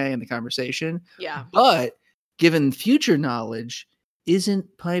called her May in the conversation. Yeah. But given future knowledge,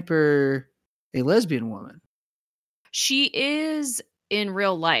 isn't Piper a lesbian woman? She is in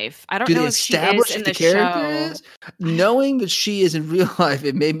real life. I don't know if she is in the character show. Knowing that she is in real life,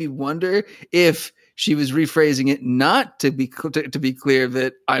 it made me wonder if she was rephrasing it not to be clear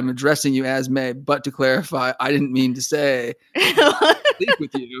that I'm addressing you as May, but to clarify, I didn't mean to say sleep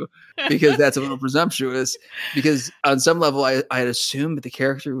with you because that's a little presumptuous. Because on some level, I had assumed that the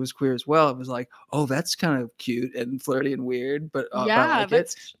character was queer as well. It was like, oh, that's kind of cute and flirty and weird, but I like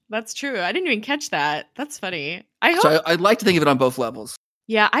it. That's true. I didn't even catch that. That's funny. I'd like to think of it on both levels.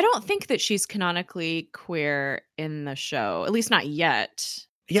 Yeah, I don't think that she's canonically queer in the show, at least not yet.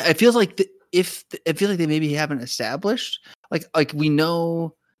 Yeah, it feels like I feel like they maybe haven't established like we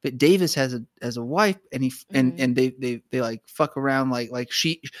know that Davis has a wife and he and they like fuck around like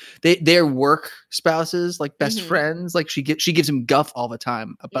they're work spouses, like best friends. Like she gives him guff all the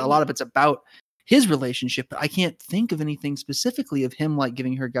time, but a lot of it's about his relationship. But I can't think of anything specifically of him like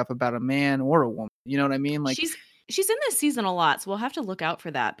giving her guff about a man or a woman. You know what I mean? Like she's in this season a lot, so we'll have to look out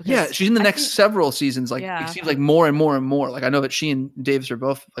for that. Because she's in the next several seasons. Like it seems like more and more and more. Like I know that she and Davis are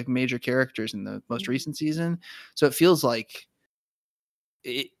both like major characters in the most recent season, so it feels like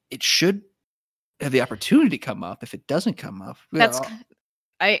it should have the opportunity to come up. If it doesn't come up,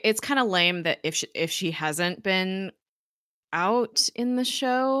 it's kind of lame that if she hasn't been out in the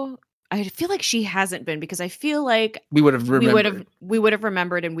show. I feel like she hasn't been, because I feel like we would have remembered. We would have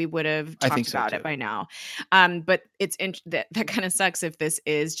remembered and we would have talked about it by now. But it's that kind of sucks if this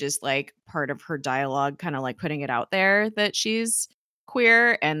is just like part of her dialogue, kind of like putting it out there that she's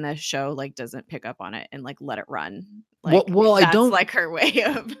queer, and the show like doesn't pick up on it and like let it run. Like, well, I don't like her way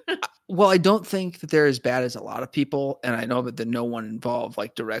of. Well, I don't think that they're as bad as a lot of people, and I know that no one involved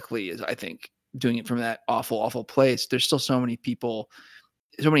like directly is, I think, doing it from that awful place. There's still so many people.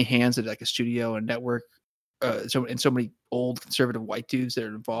 So many hands at like a studio and network, so many old conservative white dudes that are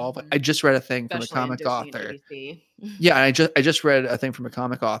involved. I just read a thing from a comic author. Yeah, and I just read a thing from a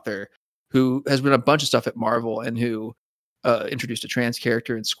comic author who has been a bunch of stuff at Marvel and who introduced a trans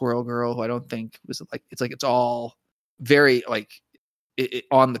character in Squirrel Girl, who I don't think was like it's all very like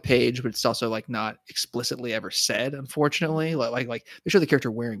on the page, but it's also like not explicitly ever said, unfortunately. Like they show the character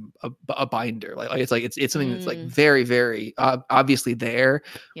wearing a binder, it's something that's like very, very obviously there,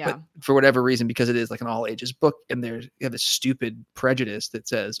 but for whatever reason, because it is like an all ages book, and you have this stupid prejudice that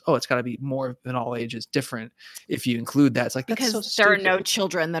says, oh, it's got to be more than all ages different if you include that. It's like, because that's so there stupid. are no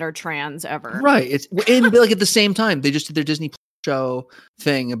children that are trans ever, right? And like at the same time, they just did their Disney show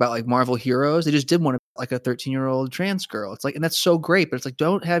thing about like Marvel heroes. They just did one like a 13-year-old trans girl. It's like, and that's so great, but it's like,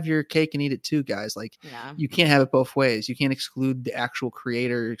 don't have your cake and eat it too, guys. Like you can't have it both ways. You can't exclude the actual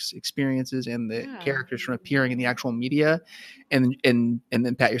creators' experiences and the characters from appearing in the actual media and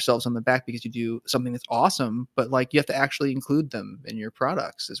then pat yourselves on the back because you do something that's awesome, but like you have to actually include them in your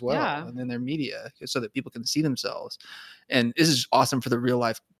products as well and in their media so that people can see themselves. And this is awesome for the real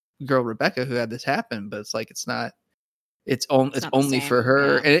life girl Rebecca who had this happen, but it's like, it's only for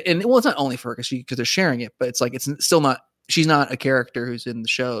her, and well, it's not only for her because they're sharing it, but it's like it's still not. She's not a character who's in the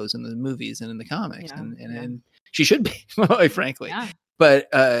shows and the movies and in the comics, and she should be, frankly. Yeah. But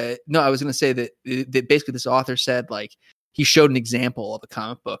no, I was going to say that basically this author said like he showed an example of a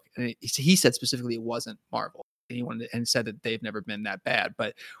comic book, and he said specifically it wasn't Marvel. He wanted and said that they've never been that bad,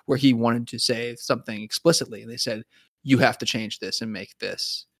 but where he wanted to say something explicitly, and they said you have to change this and make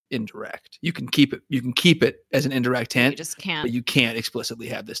this indirect. You can keep it as an indirect hint. You just can't. But you can't explicitly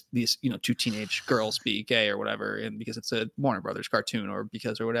have these two teenage girls be gay or whatever, and because it's a Warner Brothers cartoon or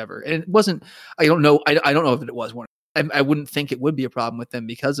whatever. And it wasn't. I don't know. I don't know if it was one. I wouldn't think it would be a problem with them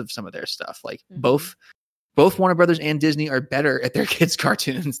because of some of their stuff. Like both Warner Brothers and Disney are better at their kids'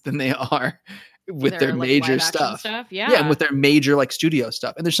 cartoons than they are with their like major stuff. Yeah, and with their major like studio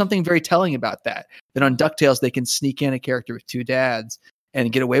stuff. And there's something very telling about that. That on DuckTales they can sneak in a character with two dads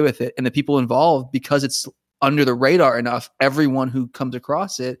and get away with it. And the people involved, because it's under the radar enough, everyone who comes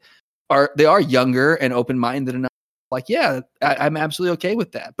across it are younger and open-minded enough. Like, I'm absolutely okay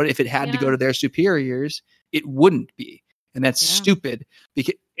with that. But if it had to go to their superiors, it wouldn't be. And that's stupid.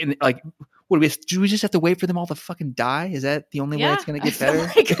 Because, and like, do we just have to wait for them all to fucking die? Is that the only way it's going to get better?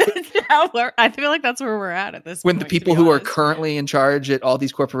 I feel like that's where we're at this when point. The people who are currently in charge at all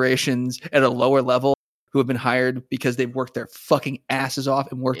these corporations at a lower level, who have been hired because they've worked their fucking asses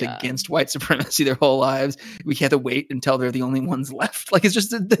off and worked against white supremacy their whole lives. We have to wait until they're the only ones left. Like, it's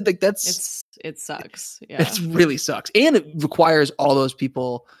just like it sucks. Yeah, it really sucks. And it requires all those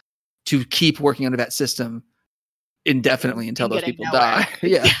people to keep working under that system indefinitely until those people die.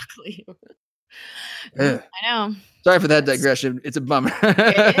 Yeah. Exactly. I know. Sorry for that digression. It's a bummer.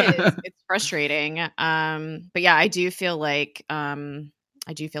 It is. It's frustrating. But yeah, I do feel like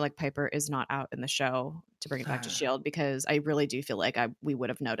Piper is not out in the show to bring it back to S.H.I.E.L.D. because I really do feel like we would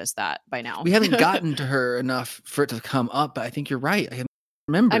have noticed that by now. We haven't gotten to her enough for it to come up, but I think you're right. I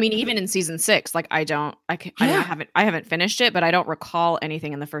remember. I mean, even in season 6, like I haven't finished it, but I don't recall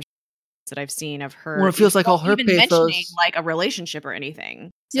anything in the first that I've seen of her. Well, it feels like all her even mentioning pathos, like a relationship or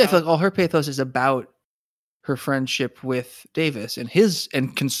anything. yeah, I feel like all her pathos is about her friendship with Davis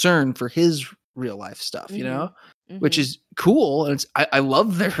and concern for his real life stuff, you know, which is cool. And I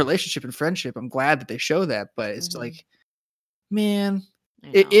love their relationship and friendship. I'm glad that they show that, but it's like, man,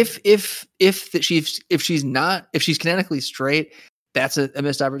 if she's canonically straight, that's a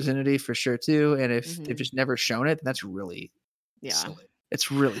missed opportunity for sure too. And if they've just never shown it, then that's really silly.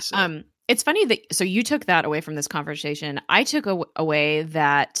 It's really silly. It's funny that so you took that away from this conversation. I took away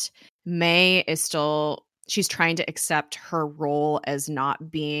that May is still, she's trying to accept her role as not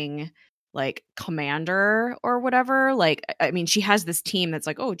being like commander or whatever. Like, I mean, she has this team that's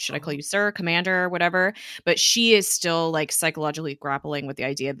like, oh, should I call you sir, commander, or whatever? But she is still like psychologically grappling with the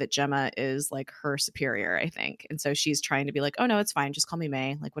idea that Gemma is like her superior, I think. And so she's trying to be like, oh no, it's fine. Just call me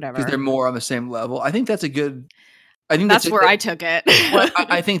May, like whatever. Because they're more on the same level. I think that's a good, I think that's where I took it. Well,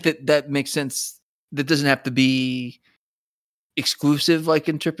 I think that makes sense. That doesn't have to be exclusive like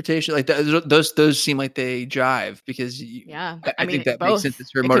interpretation. Like those seem like they jive because I think that makes sense.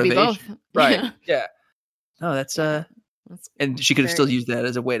 It's her motivation, right? Yeah. No, that's and she could have still used that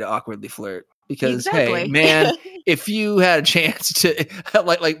as a way to awkwardly flirt because hey, man, if you had a chance to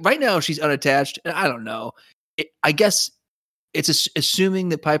like right now she's unattached, and I don't know. I guess it's assuming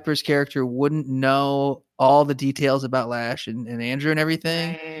that Piper's character wouldn't know all the details about Lash and Andrew and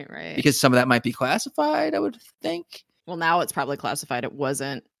everything, right? Because some of that might be classified, I would think. Well, now it's probably classified. It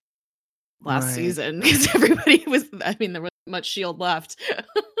wasn't last season because everybody was. I mean, there was much Shield left.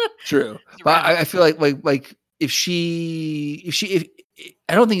 True, but I feel like if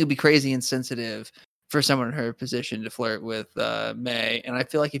I don't think it'd be crazy insensitive for someone in her position to flirt with May, and I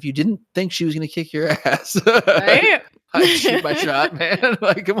feel like if you didn't think she was going to kick your ass, right? I'd shoot my shot, man.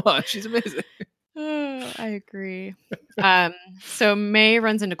 Like, come on, she's amazing. I agree. So May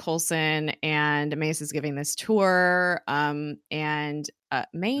runs into Coulson, and Mace is giving this tour. And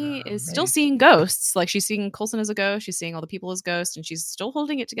May is still seeing ghosts. Like she's seeing Coulson as a ghost. She's seeing all the people as ghosts, and she's still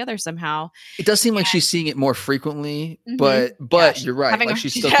holding it together somehow. It does seem like she's seeing it more frequently, but you're right. Like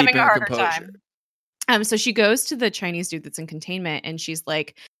she's still keeping her composure. So she goes to the Chinese dude that's in containment, and she's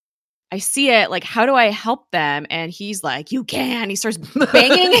like, I see it. Like, how do I help them? And he's like, you can. He starts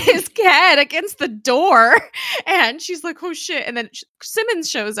banging his head against the door. And she's like, oh shit. And then Simmons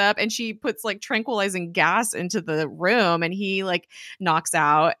shows up and she puts like tranquilizing gas into the room and he like knocks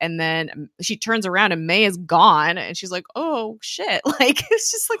out. And then she turns around and May is gone. And she's like, oh shit. Like,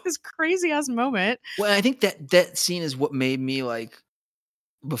 it's just like this crazy ass moment. Well, I think that scene is what made me like,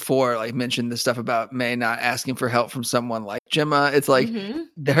 before like mentioned the stuff about May not asking for help from someone like Gemma. It's like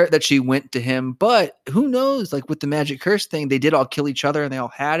the hurt that she went to him, but who knows, like with the magic curse thing, they did all kill each other and they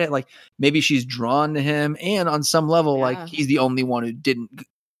all had it. Like maybe she's drawn to him, and on some level, like he's the only one who didn't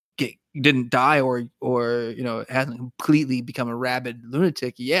die or you know hasn't completely become a rabid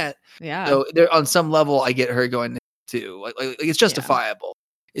lunatic yet. Yeah. So there on some level, I get her going too. Like it's justifiable.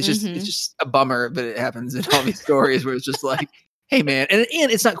 It's just a bummer that it happens in all these stories where it's just like, hey man, and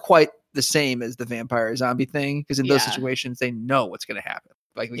it's not quite the same as the vampire zombie thing because in those situations they know what's going to happen.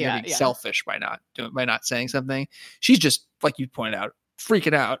 Like they're being selfish by not saying something. She's just like you pointed out,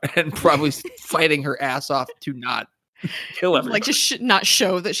 freaking out and probably fighting her ass off to not kill everybody. Like just not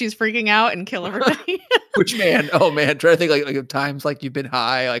show that she's freaking out and kill everybody. Which man, try to think like of times like you've been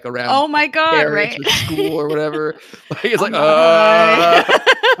high like around. Oh my god, right? Or school or whatever. Like it's like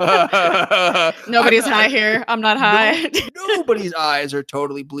nobody's high here. I'm not high. Nobody's eyes are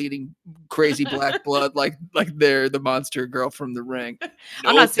totally bleeding crazy black blood like they're the monster girl from The Ring.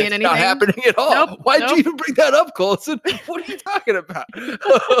 I'm not seeing anything. Not happening at all. Nope, Why'd you even bring that up, Coulson? What are you talking about?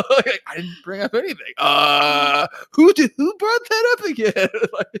 Like, I didn't bring up anything. Who brought that up again?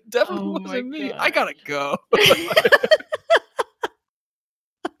 Like, it definitely wasn't me. God. I gotta go.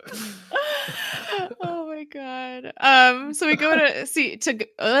 Oh my god. So we go we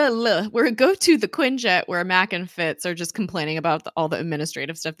go to the Quinjet where Mac and Fitz are just complaining about all the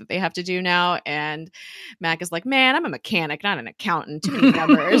administrative stuff that they have to do now, and Mac is like, man, I'm a mechanic, not an accountant, too many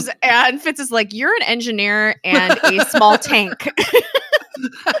numbers. And Fitz is like, you're an engineer and a small tank.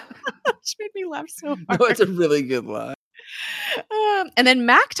 Which made me laugh so hard. No, it's a really good line. And then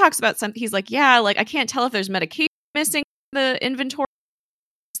Mac talks about something. He's like, yeah, like I can't tell if there's medication missing in the inventory.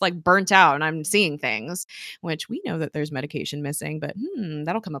 It's like burnt out and I'm seeing things, which we know that there's medication missing, but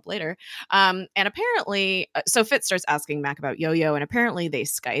that'll come up later. And apparently, so Fitz starts asking Mac about Yo-Yo, and apparently they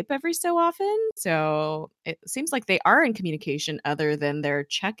Skype every so often. So it seems like they are in communication other than their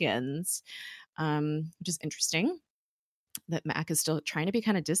check-ins, which is interesting. That Mac is still trying to be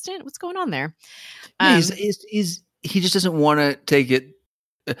kind of distant. What's going on there? He just doesn't want to take it.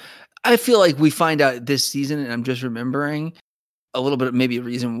 I feel like we find out this season, and I'm just remembering a little bit of maybe a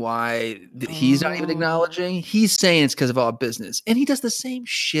reason why he's not even acknowledging. He's saying it's because of all business. And he does the same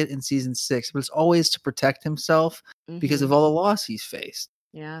shit in season 6, but it's always to protect himself because of all the loss he's faced.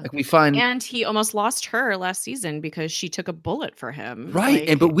 Yeah. Like we find. And he almost lost her last season because she took a bullet for him. Right.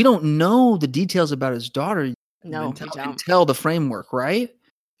 Like, but we don't know the details about his daughter until the framework, right?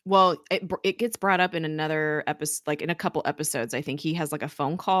 Well, it gets brought up in another episode, like in a couple episodes. I think he has like a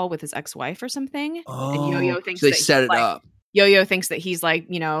phone call with his ex-wife or something. Oh, and Yo-Yo thinks so they set it up. Yo-Yo thinks that he's like,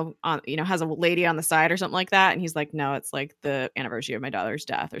 has a lady on the side or something like that. And he's like, no, it's like the anniversary of my daughter's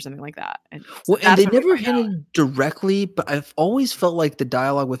death or something like that. And so and they never hinted directly, but I've always felt like the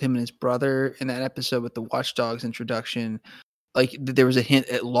dialogue with him and his brother in that episode with the Watchdogs introduction, like there was a hint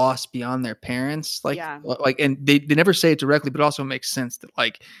at loss beyond their parents. And they never say it directly, but it also makes sense that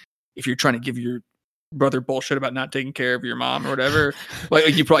like, if you're trying to give your brother bullshit about not taking care of your mom or whatever,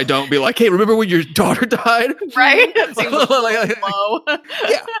 like you probably don't be like, hey, remember when your daughter died? Right? Low.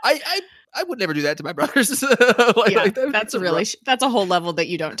 Yeah, I would never do that to my brothers. That's a whole level that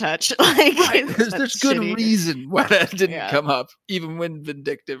you don't touch. Like, right, there's good reason why that didn't come up, even when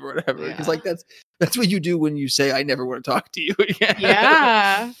vindictive or whatever. Because like that's what you do when you say, I never want to talk to you again.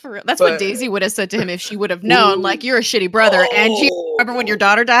 Yeah, for real. That's what Daisy would have said to him if she would have known. Like, you're a shitty brother, and you remember when your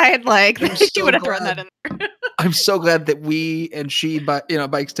daughter died. Like, she would have thrown that in there. I'm so glad that we and she, by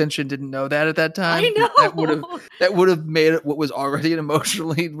extension, didn't know that at that time. I know that would have made it what was already an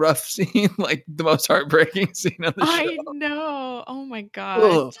emotionally rough scene, like the most heartbreaking scene on the show. I know. Oh my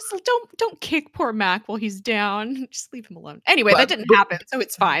god! Just don't kick poor Mac while he's down. Just leave him alone. Anyway, that didn't happen, so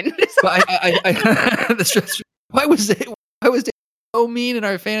it's fine. But that's just, why was it so mean in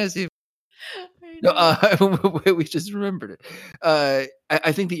our fantasy? No, we just remembered it.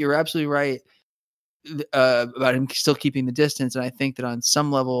 I think that you're absolutely right about him still keeping the distance, and I think that on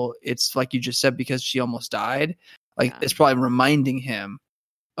some level it's like you just said, because she almost died, like it's probably reminding him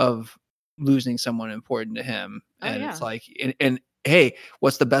of losing someone important to him. And it's like, and hey,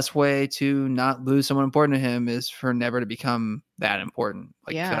 what's the best way to not lose someone important to him is for never to become that important.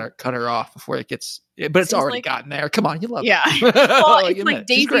 Like cut her off before it gets, but it's already gotten there. Come on, you love it. Well, it's like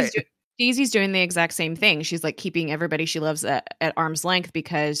Daisy's doing the exact same thing. She's like keeping everybody she loves at arm's length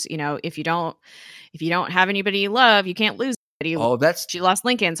because, if you don't have anybody you love, you can't lose anybody. She lost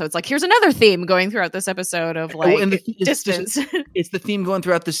Lincoln. So it's like, here's another theme going throughout this episode of like distance. It's the theme going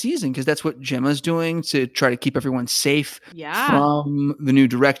throughout the season, because that's what Gemma's doing to try to keep everyone safe from the new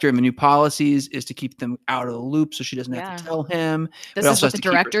director and the new policies, is to keep them out of the loop so she doesn't have to tell him. This is what the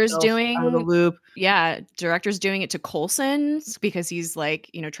director's doing. Out of the loop. Yeah, director's doing it to Coulson because he's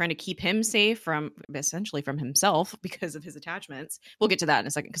like, trying to keep him safe from himself because of his attachments. We'll get to that in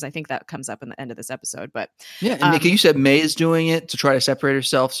a second because I think that comes up in the end of this episode. But yeah, and Nikki, you said May is doing it to try to separate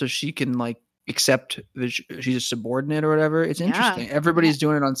herself so she can like accept that she's a subordinate or whatever. It's interesting. Everybody's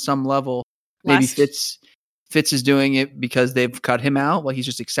doing it on some level. Maybe Fitz is doing it because they've cut him out. Like he's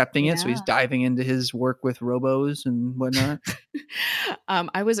just accepting it. So he's diving into his work with robos and whatnot.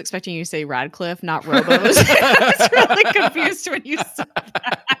 I was expecting you to say Radcliffe, not robos. I was really confused when you said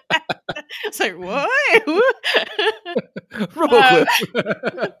that. It's like, what?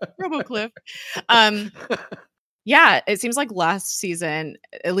 Robocliffe. Yeah, it seems like last season,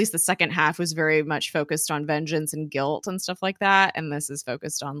 at least the second half, was very much focused on vengeance and guilt and stuff like that. And this is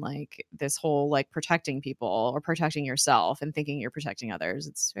focused on like this whole like protecting people or protecting yourself and thinking you're protecting others.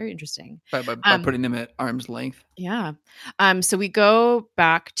 It's very interesting. By putting them at arm's length. Yeah. So we go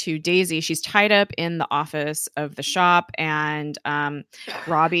back to Daisy. She's tied up in the office of the shop, and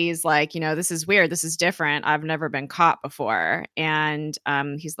Robbie's like, this is weird. This is different. I've never been caught before. And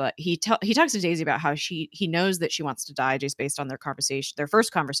he's like, he talks to Daisy about how he knows that she wants to die just based on their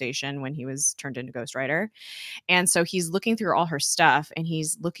first conversation when he was turned into Ghost Rider. And so he's looking through all her stuff and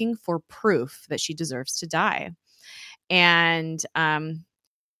he's looking for proof that she deserves to die. And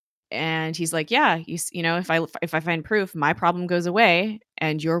he's like, yeah, if I find proof, my problem goes away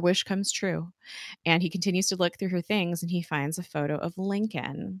and your wish comes true. And he continues to look through her things and he finds a photo of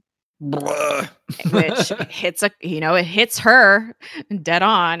Lincoln. Which it hits her dead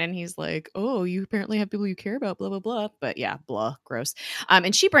on, and he's like, oh, you apparently have people you care about, blah blah blah. But yeah, blah, gross.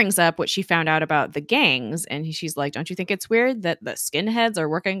 And she brings up what she found out about the gangs, and she's like, don't you think it's weird that the skinheads are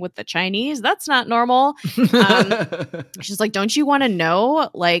working with the Chinese? That's not normal. She's like, don't you want to know,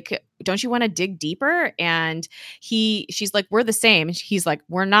 like, don't you want to dig deeper? And she's like, we're the same. He's like,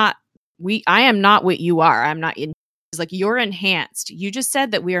 I am not what you are. I'm not in. She's like, you're enhanced. You just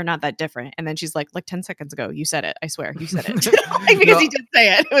said that we are not that different. And then she's like 10 seconds ago, you said it. I swear, you said it. Because he did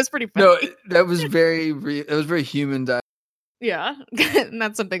say it. It was pretty funny. No, that was very human. Yeah. And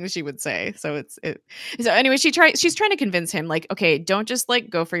that's something she would say. So so anyway, she's trying to convince him, like, okay, don't just like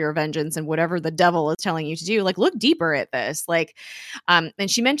go for your vengeance and whatever the devil is telling you to do, like look deeper at this. Like, and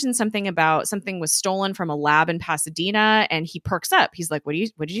she mentioned something about something was stolen from a lab in Pasadena, and he perks up. He's like, what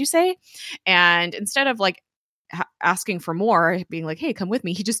did you say? And instead of like asking for more, being like, hey, come with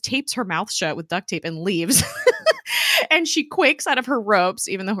me, he just tapes her mouth shut with duct tape and leaves. And she quakes out of her ropes,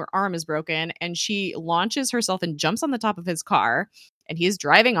 even though her arm is broken. And she launches herself and jumps on the top of his car. And he is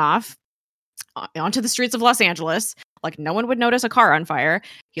driving off onto the streets of Los Angeles. Like no one would notice a car on fire.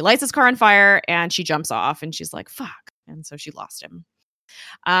 He lights his car on fire and she jumps off. And she's like, fuck. And so she lost him.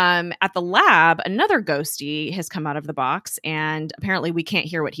 At the lab, another ghostie has come out of the box. And apparently we can't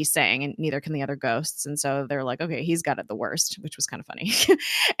hear what he's saying. And neither can the other ghosts. And so they're like, okay, he's got it the worst, which was kind of funny.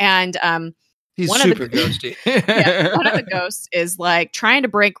 And he's super ghosty. Yeah, one of the ghosts is like trying to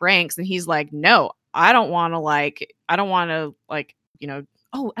break ranks, and he's like, no, I don't want to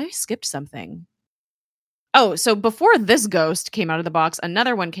oh, I skipped something. Oh, so before this ghost came out of the box,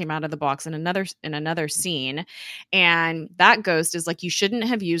 another one came out of the box in another scene. And that ghost is like, you shouldn't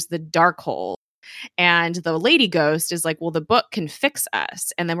have used the dark hole. And the lady ghost is like, well, the book can fix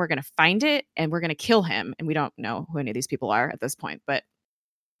us, and then we're going to find it and we're going to kill him. And we don't know who any of these people are at this point, but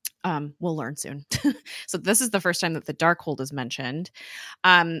we'll learn soon. So this is the first time that the Darkhold is mentioned.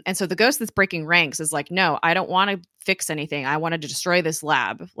 And so the ghost that's breaking ranks is like, no, I don't want to fix anything. I wanted to destroy this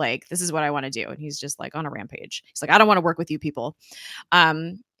lab. Like, this is what I want to do. And he's just like on a rampage. He's like, I don't want to work with you people.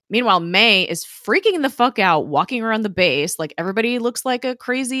 Meanwhile, May is freaking the fuck out, walking around the base. Like everybody looks like a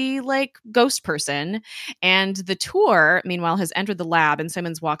crazy, like ghost person. And the tour, meanwhile, has entered the lab, and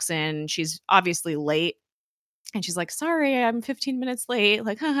Simmons walks in. She's obviously late. And she's like, sorry, I'm 15 minutes late.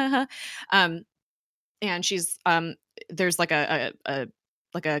 Like, ha, ha, ha. And she's, there's like a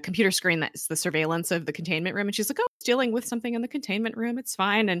computer screen that's the surveillance of the containment room. And she's like, oh, it's dealing with something in the containment room. It's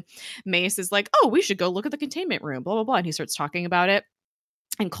fine. And Mace is like, oh, we should go look at the containment room, blah, blah, blah. And he starts talking about it.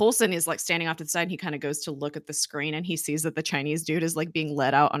 And Coulson is like standing off to the side, and he kind of goes to look at the screen, and he sees that the Chinese dude is like being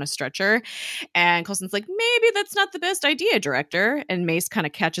led out on a stretcher. And Coulson's like, maybe that's not the best idea, director. And Mace kind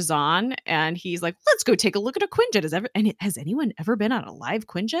of catches on, and he's like, let's go take a look at a Quinjet. Has anyone ever been on a live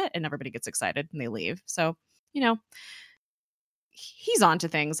Quinjet? And everybody gets excited and they leave. So, he's on to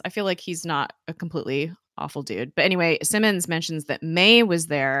things. I feel like he's not a completely awful dude. But anyway, Simmons mentions that May was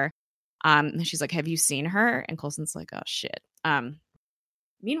there. And she's like, have you seen her? And Coulson's like, oh, shit.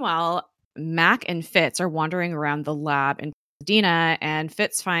 Meanwhile, Mac and Fitz are wandering around the lab in Pasadena, and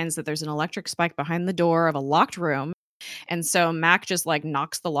Fitz finds that there's an electric spike behind the door of a locked room. And so Mac just like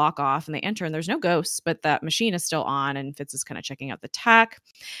knocks the lock off, and they enter, and there's no ghosts, but that machine is still on, and Fitz is kind of checking out the tech.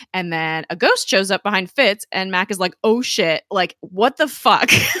 And then a ghost shows up behind Fitz, and Mac is like, oh shit, like what the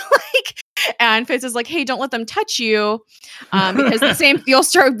fuck? And Fitz is like, hey, don't let them touch you, because you'll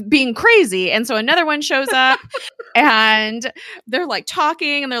start being crazy. And so another one shows up, and they're like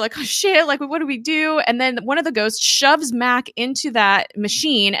talking, and they're like, oh shit, like what do we do? And then one of the ghosts shoves Mac into that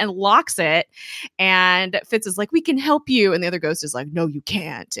machine and locks it. And Fitz is like, we can help you. And the other ghost is like, no, you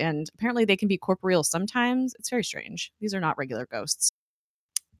can't. And apparently they can be corporeal sometimes. It's very strange. These are not regular ghosts.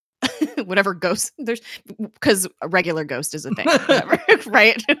 Whatever ghost there's, because a regular ghost is a thing, whatever,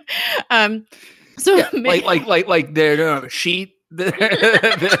 right? So yeah, like they don't have a sheet. They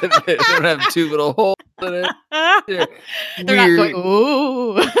don't have two little holes in it. They're not going,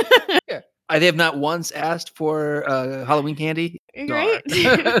 ooh. Yeah. They have not once asked for Halloween candy. Right?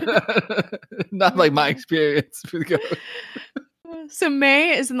 Not like my experience with ghosts. So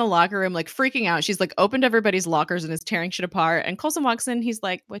May is in the locker room, like freaking out. She's like opened everybody's lockers and is tearing shit apart. And Coulson walks in. He's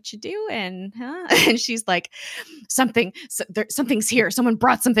like, "What you doing, huh?" And she's like, "Something's here. Someone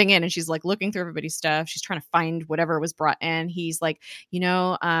brought something in." And she's like looking through everybody's stuff. She's trying to find whatever was brought in. He's like,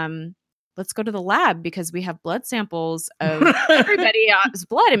 let's go to the lab because we have blood samples of everybody's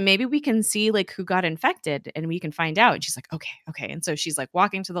blood, and maybe we can see like who got infected, and we can find out. And she's like, okay. And so she's like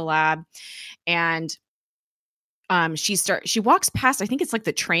walking to the lab, and she walks past, I think it's like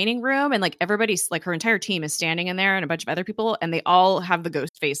the training room, and like everybody's like her entire team is standing in there, and a bunch of other people, and they all have the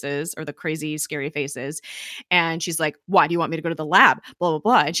ghost faces or the crazy scary faces. And she's like, why do you want me to go to the lab? Blah, blah,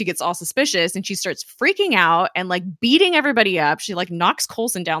 blah. And she gets all suspicious, and she starts freaking out and like beating everybody up. She like knocks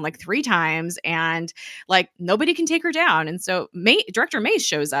Coulson down like 3 times, and like nobody can take her down. And so Director Mace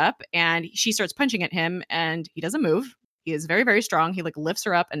shows up, and she starts punching at him, and he doesn't move. He is very, very strong. He like lifts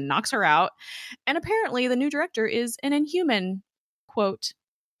her up and knocks her out. And apparently the new director is an Inhuman, quote.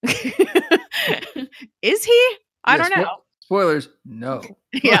 Is he? I don't know. Spoilers. No.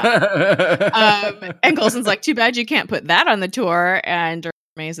 Yeah. And Coulson's like, too bad you can't put that on the tour. And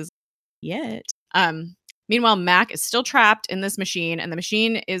Mace is yet. Meanwhile, Mac is still trapped in this machine, and the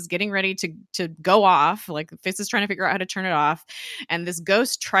machine is getting ready to go off. Like Fitz is trying to figure out how to turn it off, and this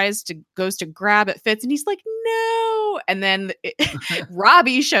ghost goes to grab at Fitz, and he's like, "No!" And then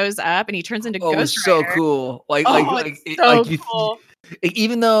Robbie shows up, and he turns into Ghost Rider. So cool! Cool.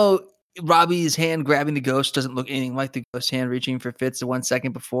 Even though Robbie's hand grabbing the ghost doesn't look anything like the ghost hand reaching for Fitz the 1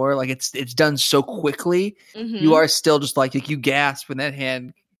 second before, like it's done so quickly, you are still just like you gasp when that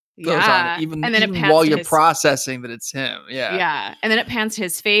hand goes on it, even while you're processing that it's him. Yeah. And then it pans to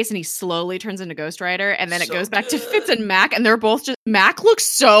his face and he slowly turns into Ghost Rider, and then it goes back to Fitz and Mac, and they're both just, Mac looks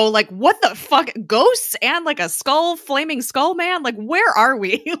so like, what the fuck? Ghosts and like a flaming skull man? Like, where are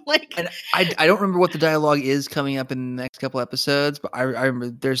we? Like, and I don't remember what the dialogue is coming up in the next couple episodes, but I remember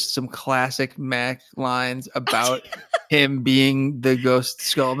there's some classic Mac lines about him being the ghost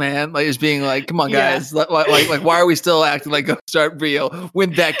skull man, like just being like, come on guys, like why are we still acting like ghosts aren't real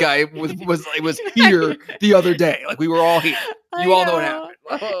when that guy was here the other day? Like we were all here. You all know what happened.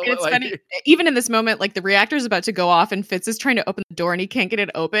 It's funny. Even in this moment, like the reactor's about to go off and Fitz is trying to open the door and he can't get it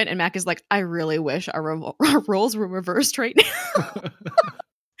open. And Mac is like, I really wish our roles were reversed right now.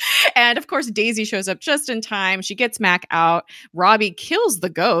 And of course, Daisy shows up just in time. She gets Mac out. Robbie kills the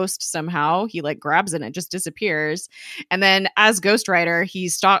ghost somehow. He like grabs it and it just disappears. And then as Ghost Rider, he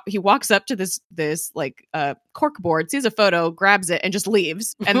walks up to this like cork board, sees a photo, grabs it, and just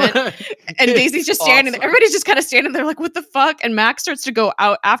leaves. And then and Daisy's just standing there. Everybody's just kind of standing there like, what the fuck? And Mac starts to go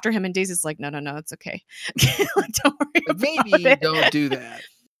out after him. And Daisy's like, no, it's okay. Like, don't worry about Maybe don't do that.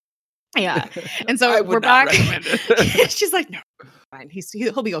 Yeah. And so we're back. She's like, no, fine.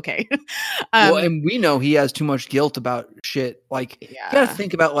 He'll be okay. Well, and we know he has too much guilt about shit. Like, you gotta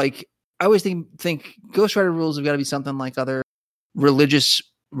think about, like, I always think Ghost Rider rules have got to be something like other religious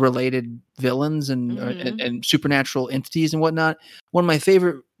related villains and supernatural entities and whatnot. One of my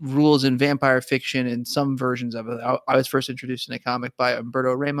favorite rules in vampire fiction and some versions of it, I was first introduced in a comic by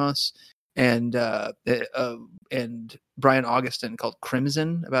Humberto Ramos and Brian Augustin called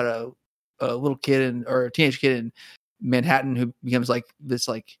Crimson, about a little kid or a teenage kid in Manhattan who becomes like this,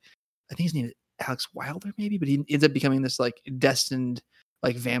 like, I think his name is Alex Wilder maybe, but he ends up becoming this like destined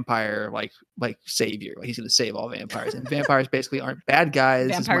like vampire like savior. Like he's going to save all vampires, and vampires basically aren't bad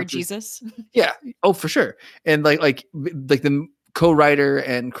guys. Vampire Jesus. Yeah. Oh, for sure. And like the co-writer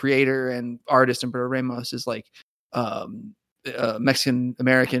and creator and artist Humberto Ramos is like Mexican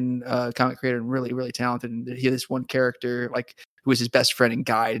American comic creator and really, really talented. And he had this one character like who was his best friend and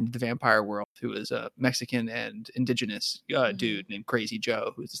guide into the vampire world, who was a Mexican and indigenous dude named Crazy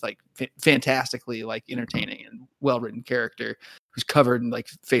Joe, who's just like fantastically like entertaining and well-written character, who's covered in like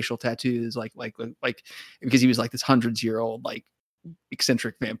facial tattoos, like because he was like this hundreds-year-old like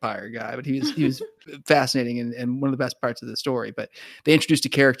eccentric vampire guy, but he was fascinating and one of the best parts of the story. But they introduced a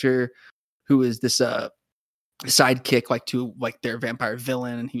character who is this sidekick like to like their vampire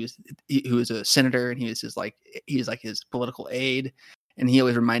villain, and he was a senator, and he was his political aide, and he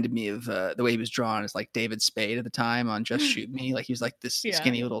always reminded me of the way he was drawn as like David Spade at the time on Just Shoot Me. Like he was like this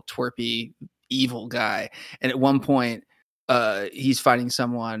skinny little twerpy evil guy, and at one point he's fighting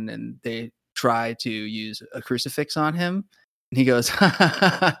someone and they try to use a crucifix on him, and he goes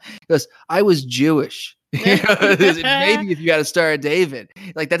I was Jewish. Maybe if you got to star David,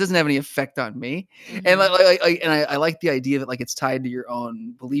 like that doesn't have any effect on me. And I like the idea that like it's tied to your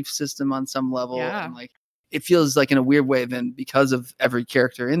own belief system on some level. And like it feels like in a weird way then, because of every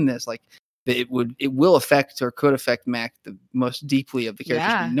character in this, like it will affect or could affect Mac the most deeply of the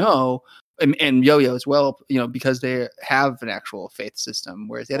characters we know, and Yo-Yo as well, because they have an actual faith system,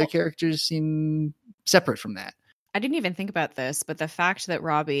 whereas the other characters seem separate from that. I didn't even think about this, but the fact that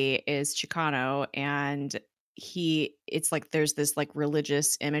Robbie is Chicano and it's like there's this like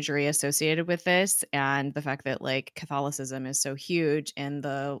religious imagery associated with this, and the fact that like Catholicism is so huge in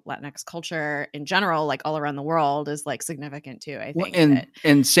the Latinx culture in general, like all around the world, is like significant too. I think,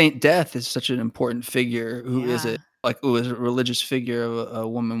 and Saint Death is such an important figure who is a religious figure of a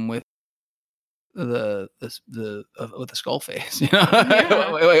woman with the skull face,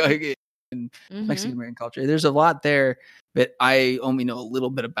 in Mexican American culture. There's a lot there that I only know a little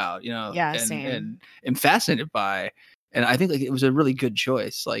bit about, and am fascinated by. And I think like it was a really good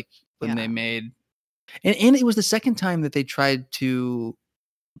choice, like when they made, and it was the second time that they tried to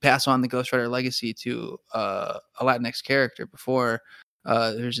pass on the Ghost Rider legacy to a Latinx character. Before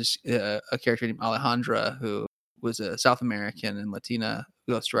there's this a character named Alejandra who was a South American and Latina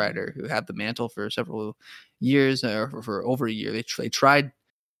Ghost Rider who had the mantle for several years, or for over a year. They tried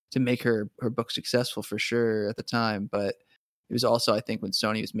to make her book successful for sure at the time, but It was also, I think, when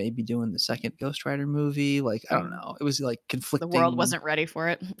Sony was maybe doing the second Ghost Rider movie. Like, I don't know. It was like conflicting. The world wasn't ready for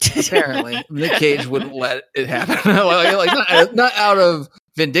it. Apparently, Nick Cage wouldn't let it happen. like not out of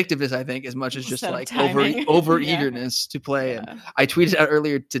vindictiveness, I think, as much as just like over eagerness to play. Yeah. And I tweeted out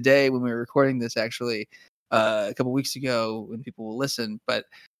earlier today when we were recording this, actually, a couple weeks ago, when people will listen, but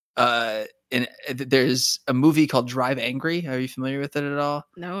and there's a movie called Drive Angry. Are you familiar with it at all?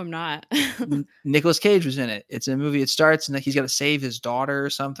 No, I'm not. Nicolas Cage was in it. It's a movie. It starts and he's got to save his daughter or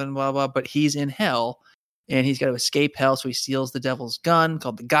something, blah blah. But he's in hell, and he's got to escape hell. So he steals the devil's gun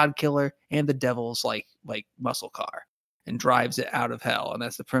called the God Killer and the devil's like muscle car, and drives it out of hell. And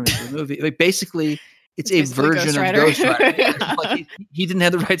that's the premise of the movie. Like basically, it's a version of Ghost Rider. Yeah. Like he didn't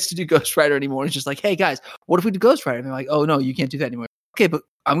have the rights to do Ghost Rider anymore. He's just like, hey guys, what if we do Ghost Rider? And they're like, oh no, you can't do that anymore. Okay, but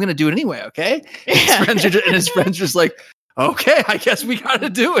I'm gonna do it anyway. Okay, and his friends just like, okay, I guess we got to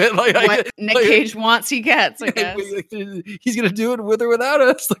do it. Like what Nick Cage wants, he gets. I guess he's gonna do it with or without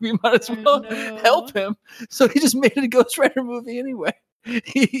us. Like we might as well help him. So he just made it a Ghost Rider movie anyway.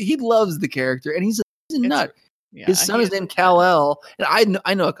 He loves the character, and he's a nut. Yeah, his son is named Kal-El, and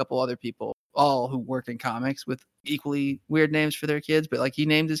I know a couple other people all who worked in comics with equally weird names for their kids, but like he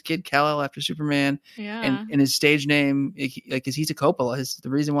named his kid Kal-El after Superman. Yeah, and his stage name, like, cause he's a Coppola. The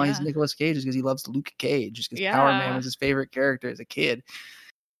reason why he's Nicolas Cage is because he loves Luke Cage, just because Power Man was his favorite character as a kid.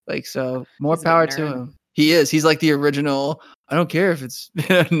 Like, so more power to him. He is. He's like the original. I don't care if it's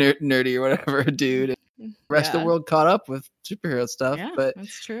nerdy or whatever, dude. The rest of the world caught up with superhero stuff, but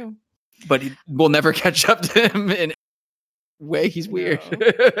that's true. But he will never catch up to him in a way. He's weird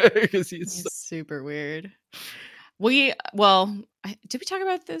because he's super weird. Did we talk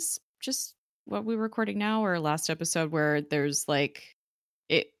about this just what we're recording now or last episode where there's like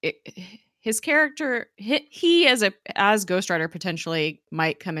his character he as Ghost Rider potentially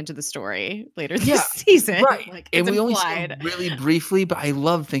might come into the story later this season, right? Like, and we only saw really briefly, but I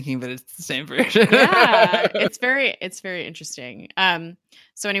love thinking that it's the same version. Yeah, it's very interesting.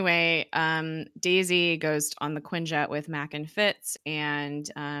 So anyway, Daisy goes on the Quinjet with Mac and Fitz, and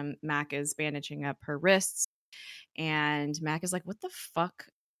Mac is bandaging up her wrists, and Mac is like, "What the fuck?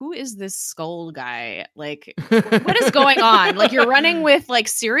 Who is this skull guy? Like, what is going on? Like, you're running with like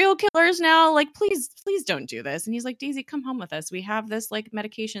serial killers now? Like, please don't do this." And he's like, "Daisy, come home with us. We have this like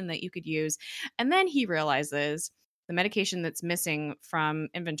medication that you could use." And then he realizes the medication that's missing from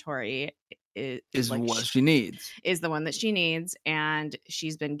inventory is like what she needs. Is the one that she needs, and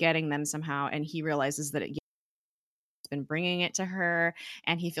she's been getting them somehow. And he realizes that it's been bringing it to her,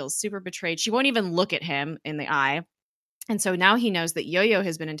 and he feels super betrayed. She won't even look at him in the eye. And so now he knows that Yo-Yo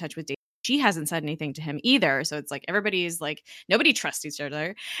has been in touch with Daisy. She hasn't said anything to him either. So it's like everybody's like, nobody trusts each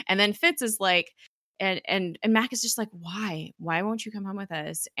other. And then Fitz is like, and Mac is just like, why won't you come home with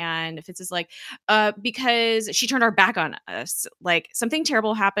us? And Fitz is like, because she turned our back on us. Like something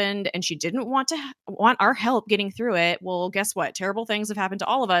terrible happened and she didn't want our help getting through it. Well, guess what? Terrible things have happened to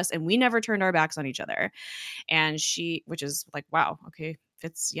all of us and we never turned our backs on each other. And which is like, wow, okay.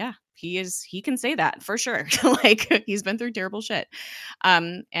 Fitz, he can say that for sure. Like he's been through terrible shit.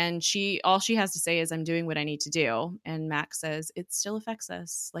 And all she has to say is, "I'm doing what I need to do." And Mac says, "It still affects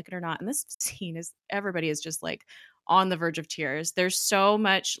us, like it or not." And this scene is, everybody is just like on the verge of tears. There's so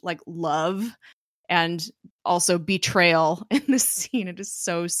much like love and also betrayal in this scene. It is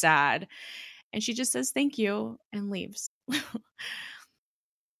so sad. And she just says, "Thank you," and leaves.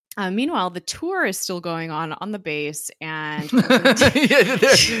 Meanwhile, the tour is still going on the base, and go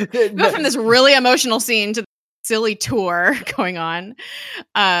from this really emotional scene to the silly tour going on.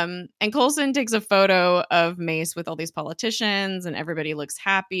 And Coulson takes a photo of Mace with all these politicians, and everybody looks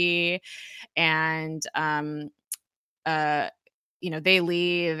happy. And they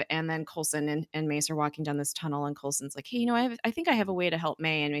leave, and then Coulson and Mace are walking down this tunnel, and Coulson's like, "Hey, I think I have a way to help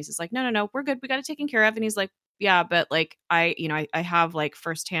May." And Mace is like, No, we're good. We got it taken care of. And he's like, "Yeah, but like I have like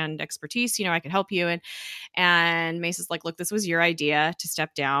firsthand expertise, I could help you." And Mace is like, "Look, this was your idea to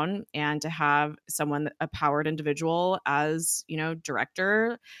step down and to have a powered individual as,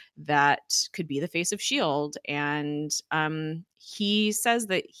 director that could be the face of S.H.I.E.L.D. And he says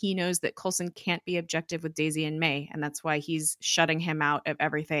that he knows that Coulson can't be objective with Daisy and May, and that's why he's shutting him out of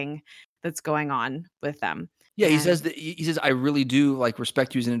everything that's going on with them. Yeah, he says I really do like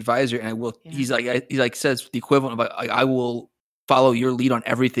respect you as an advisor, and I will. Yeah. He says the equivalent of I will follow your lead on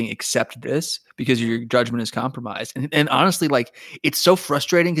everything except this because your judgment is compromised. And honestly, like it's so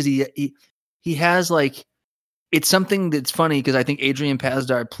frustrating because he has like it's something that's funny because I think Adrian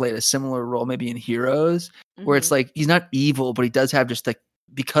Pasdar played a similar role maybe in Heroes, where it's like he's not evil, but he does have just like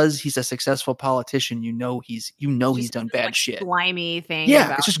because he's a successful politician, he's done bad like shit. Slimy thing.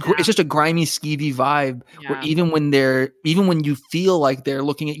 Yeah, it's just a grimy, skeevy vibe. Yeah. Where even when you feel like they're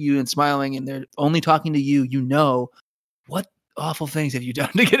looking at you and smiling and they're only talking to you, what awful things have you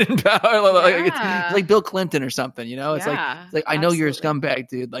done to get in power? It's like Bill Clinton or something, It's like I know you're a scumbag,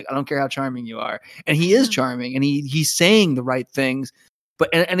 dude. Like I don't care how charming you are, and he is charming, and he's saying the right things. But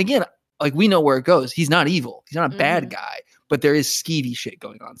and again, like we know where it goes. He's not evil. He's not a bad guy. But there is skeevy shit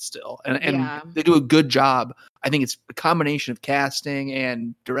going on still, and they do a good job. I think it's a combination of casting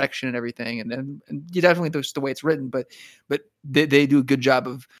and direction and everything, and you definitely that's the way it's written. But they do a good job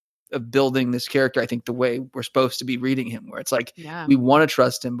of building this character. I think the way we're supposed to be reading him, where it's like we want to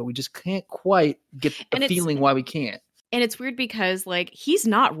trust him, but we just can't quite get the feeling why we can't. And it's weird because like he's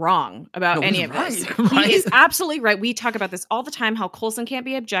not wrong about any of this. He is absolutely right. We talk about this all the time. How Coulson can't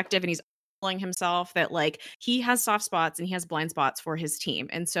be objective, and he's himself that like he has soft spots and he has blind spots for his team,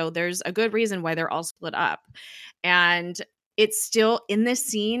 and so there's a good reason why they're all split up. And it's still in this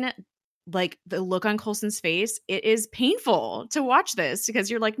scene, like the look on Coulson's face, it is painful to watch this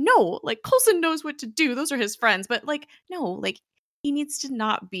because you're like, no, like Coulson knows what to do, those are his friends, but like no, like he needs to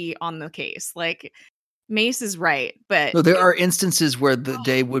not be on the case. Like Mace is right, but no, there are instances where the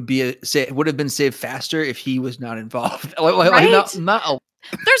day would have been saved faster if he was not involved. Right?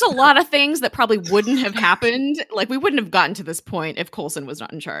 There's a lot of things that probably wouldn't have happened. Like we wouldn't have gotten to this point if Coulson was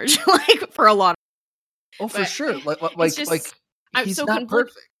not in charge. Like for a lot. For sure. I'm he's so not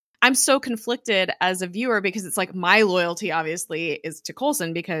perfect. I'm so conflicted as a viewer because it's like my loyalty obviously is to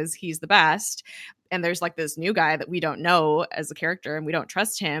Coulson because he's the best. And there's like this new guy that we don't know as a character and we don't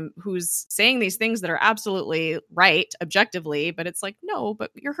trust him, who's saying these things that are absolutely right objectively, but it's like, no, but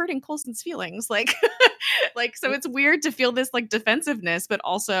you're hurting Coulson's feelings. Like, so it's weird to feel this like defensiveness, but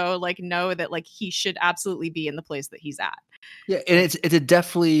also like know that like he should absolutely be in the place that he's at. Yeah. And it's a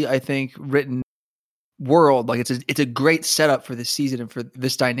definitely, I think, written world. Like it's a great setup for this season and for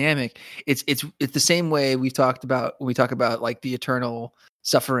this dynamic. It's the same way we talked about when we talk about like the eternal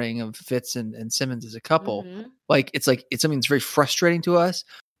suffering of Fitz and Simmons as a couple. Like it's something that's very frustrating to us,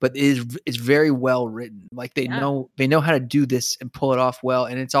 but it's very well written. Like they know how to do this and pull it off well,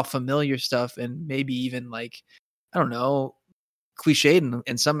 and it's all familiar stuff and maybe even like I don't know, cliched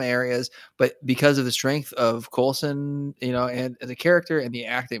in some areas, but because of the strength of Coulson, and as a character and the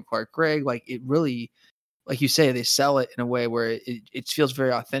acting of Clark Gregg, like it really, like you say, they sell it in a way where it feels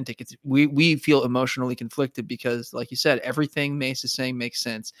very authentic. We feel emotionally conflicted because, like you said, everything Mace is saying makes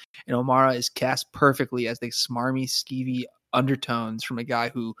sense, and O'Mara is cast perfectly as the smarmy, skeevy undertones from a guy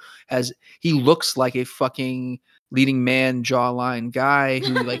who he looks like a fucking leading man jawline guy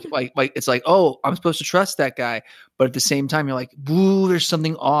who like it's like, oh, I'm supposed to trust that guy, but at the same time you're like, boo, there's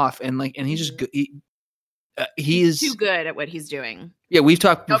something off, and he's just he's too good at what he's doing. Yeah, we've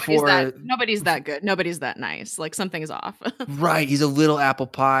talked before. Nobody's that good. Nobody's that nice. Like something is off. Right, he's a little apple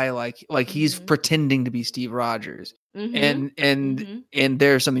pie. Like he's pretending to be Steve Rogers, and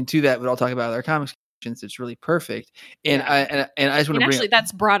there's something to that. But I'll talk about other comics. It's really perfect, and I just want to bring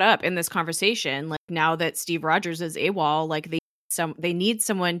that's brought up in this conversation. Like now that Steve Rogers is AWOL, like they need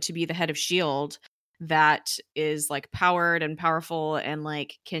someone to be the head of S.H.I.E.L.D. that is like powered and powerful and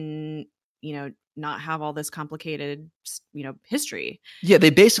like can not have all this complicated, history. Yeah, they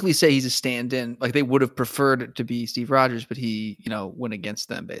basically say he's a stand-in. Like they would have preferred it to be Steve Rogers, but he, went against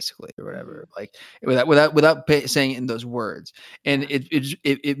them basically or whatever. Like without saying it in those words. And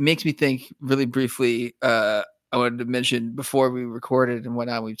it makes me think really briefly. I wanted to mention before we recorded and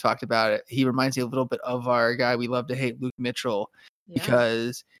whatnot, we've talked about it. He reminds me a little bit of our guy we love to hate, Luke Mitchell,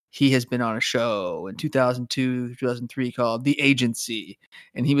 because he has been on a show in 2002, 2003 called The Agency,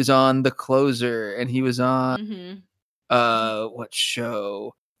 and he was on The Closer, and he was on what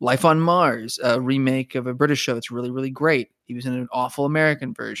show? Life on Mars, a remake of a British show that's really, really great. He was in an awful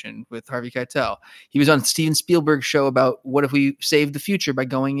American version with Harvey Keitel. He was on Steven Spielberg's show about what if we saved the future by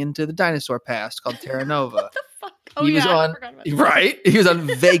going into the dinosaur past called Terra Nova. What the fuck? Oh, he was on He was on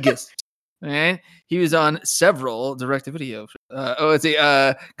Vegas. Right? He was on several direct-to-video.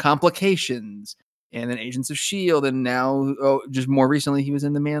 Complications, and then Agents of S.H.I.E.L.D., and now, just more recently, he was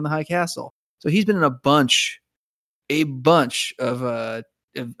in The Man in the High Castle. So he's been in a bunch of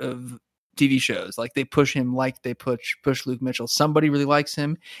TV shows. Like they push him, like they push Luke Mitchell. Somebody really likes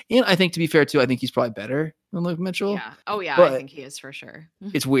him, and I think, to be fair too, I think he's probably better than Luke Mitchell. Yeah. Oh yeah, but I think he is for sure.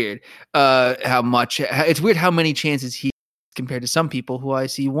 It's weird it's weird how many chances he compared to some people who I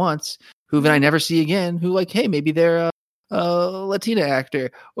see once, who then I never see again, who like, hey, maybe they're a Latina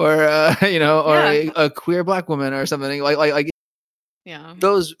actor or or a queer black woman or something like Yeah.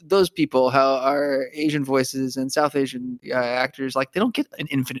 those people, how our Asian voices and South Asian actors, like, they don't get an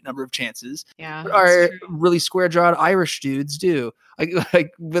infinite number of chances. Yeah, But it's our true. really square jawed Irish dudes do.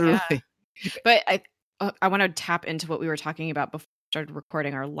 Like literally. Yeah. But I want to tap into what we were talking about before we started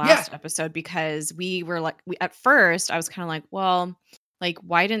recording our Yeah. last episode, because we were like, at first I was kind of like, well, like,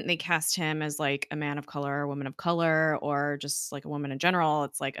 why didn't they cast him as like a man of color or woman of color, or just like a woman in general?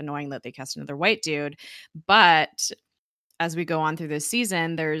 It's like annoying that they cast another white dude. But as we go on through this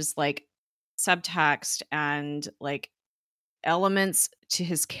season, there's like subtext and like elements to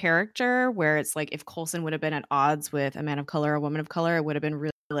his character where it's like, if Coulson would have been at odds with a man of color, a woman of color, it would have been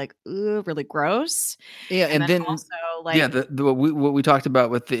really like, ooh, really gross. Yeah, And and then then also yeah, like, what we talked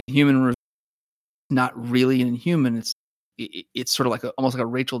about with the human, not really inhuman. It's sort of like almost like a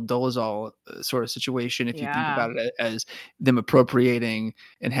Rachel Dolezal sort of situation if you think yeah, about it as them appropriating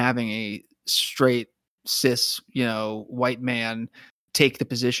and having a straight cis, white man take the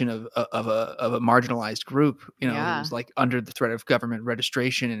position of a marginalized group, yeah, who's like under the threat of government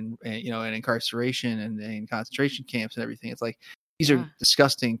registration and incarceration and concentration camps and everything. It's like these are yeah,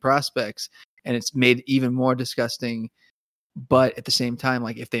 disgusting prospects, and it's made even more disgusting. But at the same time,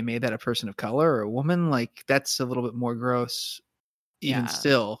 like, if they made that a person of color or a woman, like, that's a little bit more gross even yeah.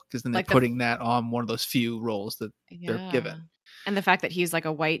 still, because then they're Like putting that on one of those few roles that they're yeah. given. And the fact that he's like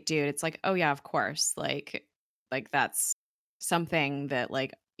a white dude, it's like, oh yeah, of course. Like that's something that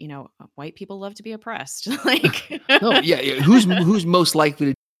like, white people love to be oppressed. Like No, yeah. Who's most likely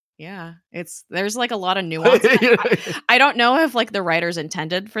to yeah, there's like a lot of nuance. I don't know if like the writers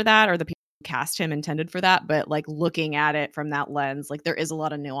intended for that or the people who cast him intended for that, but like looking at it from that lens, like there is a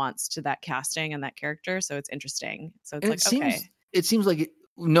lot of nuance to that casting and that character, so it's interesting. So it's And like, okay, it seems like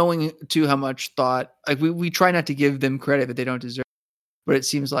knowing too how much thought, like, we try not to give them credit that they don't deserve, but it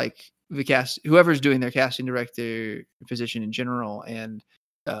seems like the cast, whoever's doing their casting director position in general, and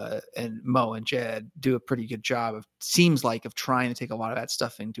Mo and Jed do a pretty good job of trying to take a lot of that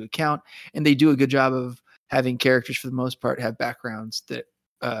stuff into account, and they do a good job of having characters for the most part have backgrounds that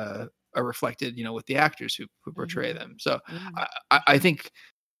are reflected, with the actors who portray them. So yeah, I think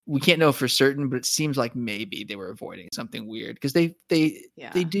we can't know for certain, but it seems like maybe they were avoiding something weird, because they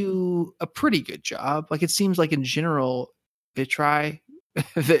yeah. do a pretty good job. Like, it seems like in general they try.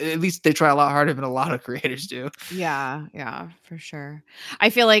 At least they try a lot harder than a lot of creators do. Yeah, for sure. I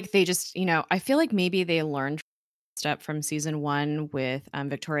feel like they just, I feel like maybe they learned step from season 1 with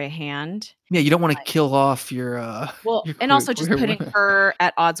Victoria Hand. Yeah, you don't want to kill off your Well, your and queer, also just queer putting women. her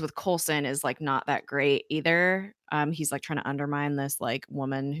at odds with Coulson is like not that great either. He's like trying to undermine this like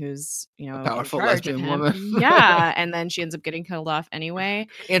woman who's, A in powerful charge of lesbian him. woman. Yeah, and then she ends up getting killed off anyway.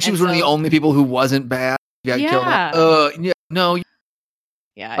 And she And was one of the so only people who wasn't bad. Got killed off. yeah. Yeah, no,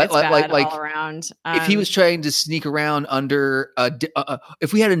 Yeah, like it's like like bad all like around. if he was trying to sneak around under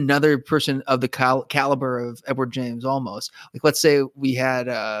if we had another person of the caliber of Edward James, almost, like, let's say we had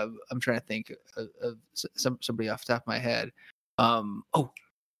I'm trying to think of somebody off the top of my head. I'm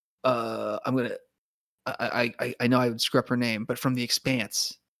gonna I know I would screw up her name, but from The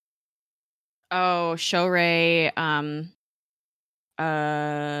Expanse. Oh, Shohreh,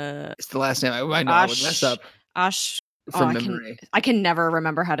 It's the last name I know I would mess up Ash. from memory. I can never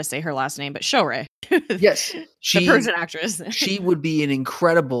remember how to say her last name, but Shohreh. Yes, The Persian actress. she would be an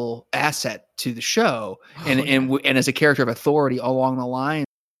incredible asset to the show, and Oh, yeah. and as a character of authority along the line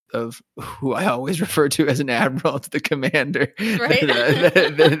of who I always refer to as an admiral to the commander, Right.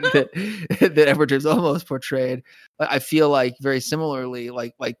 that Edward James almost portrayed. I feel like very similarly,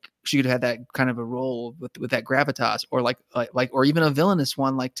 like she could have had that kind of a role with that gravitas, or like or even a villainous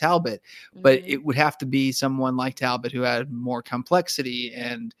one like Talbot, but it would have to be someone like Talbot who had more complexity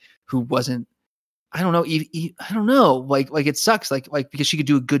and who wasn't. I don't know. I don't know. Like it sucks. Like because she could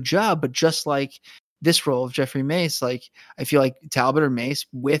do a good job, but just like this role of Jeffrey Mace, like, I feel like Talbot or Mace,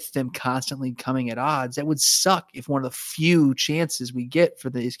 with them constantly coming at odds, that would suck if one of the few chances we get for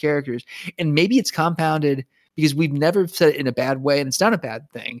these characters. And maybe it's compounded because we've never said it in a bad way, and it's not a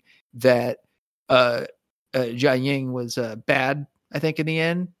bad thing that Jia Ying was bad, I think, in the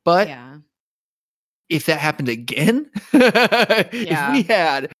end. But Yeah. if that happened again, if we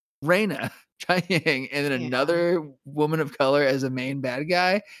had Raina, Jia Ying, and then another woman of color as a main bad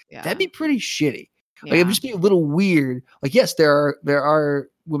guy, that'd be pretty shitty. Like, it'd just be a little weird. Like, yes, there are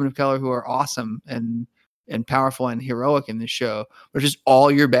women of color who are awesome and and powerful and heroic in the show, but just all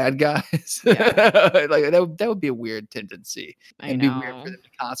your bad guys. Like that would be a weird tendency. I and know. It'd be weird for them to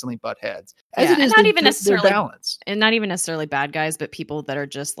constantly butt heads. As Yeah, it is, and not even necessarily balanced. And not even necessarily bad guys, but people that are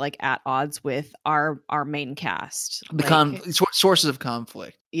just like at odds with our main cast. Sources of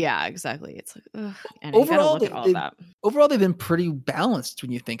conflict. Yeah, exactly. It's like, ugh, and overall, look at all of that. Overall, they've been pretty balanced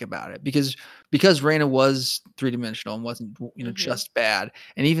when you think about it, because Raina was 3-dimensional and wasn't just bad,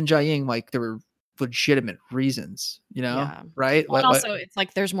 and even Jiaying, like, there were legitimate reasons, right? Well, and also, it's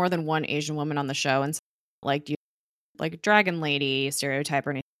like there's more than one Asian woman on the show, and like you, like Dragon Lady stereotype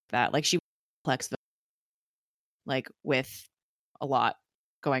or anything like that. Like she complex, like with a lot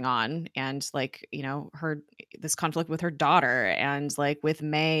going on, and like this conflict with her daughter, and like with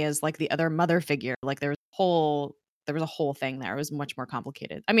May as like the other mother figure. Like there was a whole thing there. It was much more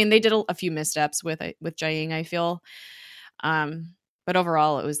complicated. I mean, they did a few missteps with Jiaying, I feel, but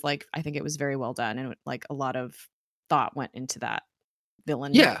overall it was like, I think it was very well done, and like a lot of thought went into that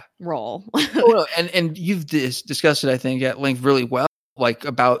villain role. and you've discussed it, I think, at length really well, like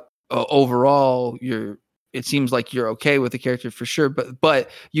about overall it seems like you're okay with the character for sure, but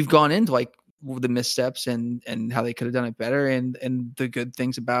you've gone into like the missteps and how they could have done it better, and the good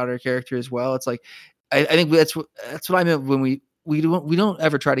things about her character as well. It's like I think that's what I meant when we don't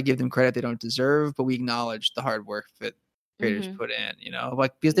ever try to give them credit they don't deserve, but we acknowledge the hard work that creators put in,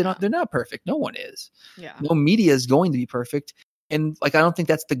 like, because they're not perfect. No one is. Yeah. No media is going to be perfect. And like, I don't think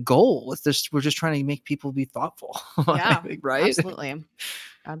that's the goal. We're just trying to make people be thoughtful. Yeah, right.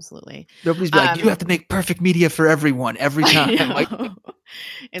 Absolutely. Nobody's like, you have to make perfect media for everyone every time. Like,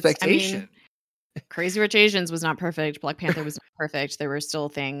 expectation. Crazy Rich Asians was not perfect. Black Panther was not perfect. There were still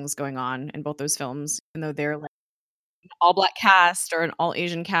things going on in both those films, even though they're like an all black cast or an all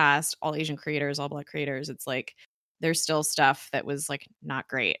Asian cast, all Asian creators, all black creators. It's like there's still stuff that was like not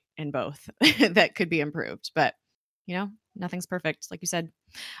great in both that could be improved. But nothing's perfect, like you said.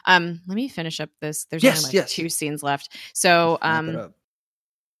 Let me finish up this. There's only like 2 scenes left. So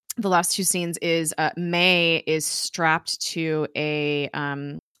the last 2 scenes is May is strapped to a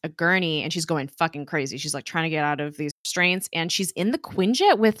gurney, and she's going fucking crazy. She's like trying to get out of these restraints, and she's in the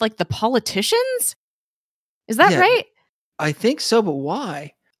Quinjet with like the politicians. Is that right? I think so, but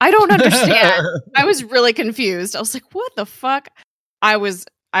why? I don't understand. I was really confused. I was like, what the fuck? I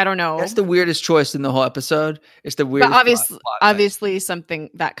don't know. That's the weirdest choice in the whole episode. It's the weirdest. But obviously something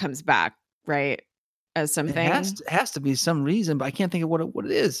that comes back, right? As something. It has to be some reason, but I can't think of what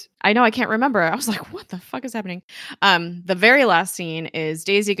it is. I know, I can't remember. I was like, what the fuck is happening? The very last scene is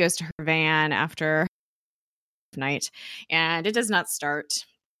Daisy goes to her van after night, and it does not start.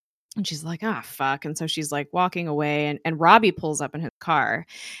 And she's like, fuck. And so she's like walking away, and Robbie pulls up in his car,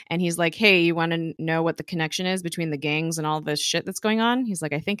 and he's like, hey, you want to know what the connection is between the gangs and all this shit that's going on? He's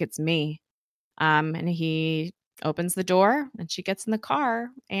like, I think it's me. And he opens the door, and she gets in the car,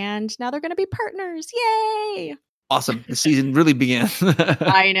 and now they're going to be partners. Yay. Awesome. The season really began.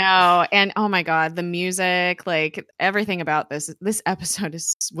 I know. And oh my God, the music, like everything about this episode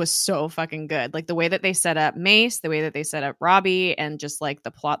was so fucking good. Like the way that they set up Mace, the way that they set up Robbie, and just like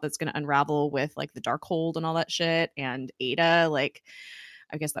the plot that's going to unravel with like the Darkhold and all that shit, and Ada. Like,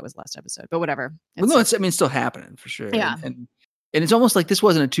 I guess that was last episode, but whatever. It's still happening for sure. Yeah. And it's almost like this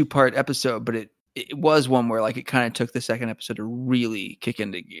wasn't a 2-part episode, but it was one where like it kind of took the second episode to really kick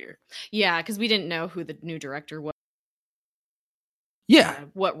into gear. Yeah, because we didn't know who the new director was. Yeah.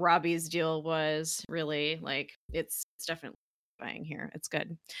 What Robbie's deal was, really. Like, it's definitely buying here. It's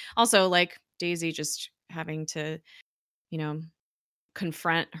good. Also, like Daisy just having to,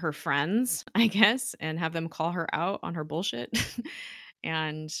 confront her friends, I guess, and have them call her out on her bullshit.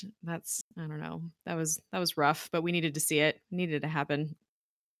 And that's, I don't know, that was rough, but we needed to see it. It needed to happen.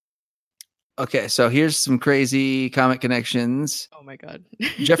 Okay, so here's some crazy comic connections. Oh my God.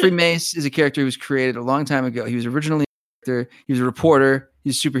 Jeffrey Mace is a character who was created a long time ago. He was originally he was a reporter.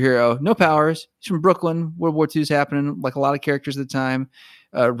 He's a superhero. No powers. He's from Brooklyn. World War II is happening, like a lot of characters at the time.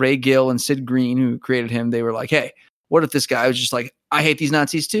 Ray Gill and Sid Green, who created him, they were like, hey, what if this guy was just like, I hate these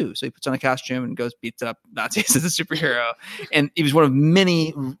Nazis too? So he puts on a costume and goes beats up Nazis as a superhero. And he was one of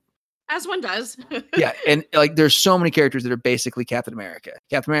many. As one does. Yeah. And like there's so many characters that are basically Captain America.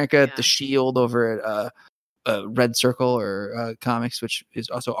 The Shield over at Red Circle or comics, which is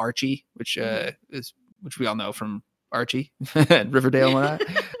also Archie, which we all know from Archie and Riverdale and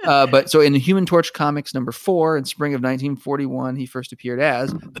whatnot. But so in Human Torch Comics number 4 in spring of 1941, he first appeared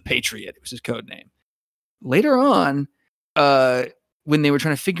as the Patriot. It was his code name. Later on, when they were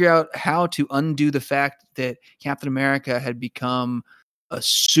trying to figure out how to undo the fact that Captain America had become a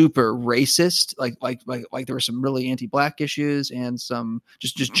super racist, like there were some really anti-black issues and some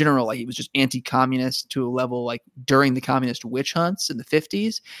just general, like he was just anti-communist to a level like during the communist witch hunts in the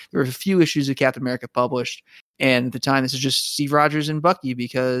 50s. There were a few issues of Captain America published, and at the time this is just Steve Rogers and Bucky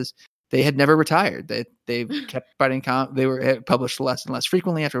because they had never retired. They kept writing. They were published less and less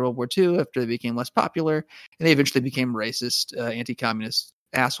frequently after World War II, after they became less popular, and they eventually became racist, anti-communist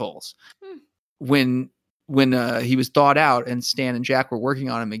assholes. When he was thawed out and Stan and Jack were working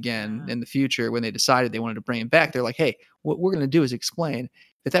on him again in the future, when they decided they wanted to bring him back, they're like, "Hey, what we're going to do is explain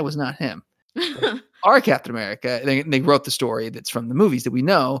that was not him. Our Captain America." They wrote the story that's from the movies that we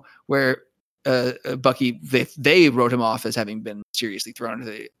know, where Bucky, they wrote him off as having been seriously thrown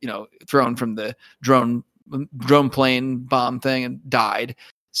from the drone plane bomb thing and died.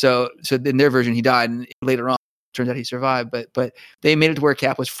 So in their version he died, and later on it turns out he survived. But they made it to where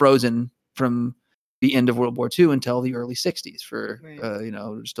Cap was frozen from the end of World War II until the early 60s for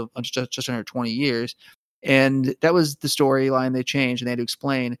just under 20 years. And that was the storyline they changed, and they had to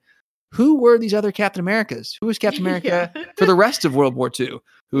explain who were these other Captain Americas? Who was Captain America for the rest of World War II?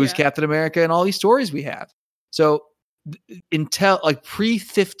 Who is Captain America in all these stories we have? So until like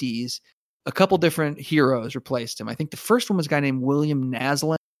pre-50s, a couple different heroes replaced him. I think the first one was a guy named William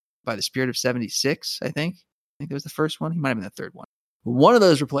Naslund by the Spirit of 76, I think that was the first one. He might have been the third one. One of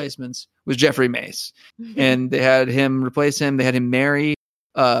those replacements was Jeffrey Mace. And they had him replace him. They had him marry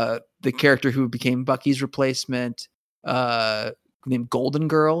the character who became Bucky's replacement, named Golden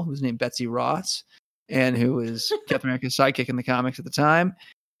Girl, who was named Betsy Ross, and who was Captain America's sidekick in the comics at the time.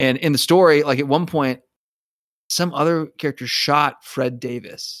 And in the story, like at one point, some other character shot Fred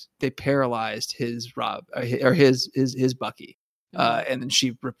Davis. They paralyzed his his Bucky, and then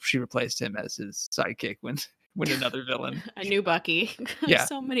she replaced him as his sidekick when another villain, a new Bucky,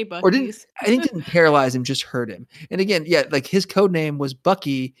 so many Buckies. Or I think didn't paralyze him, just hurt him. And again, like his code name was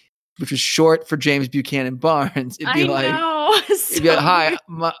Bucky, which was short for James Buchanan Barnes. It'd be "Hi,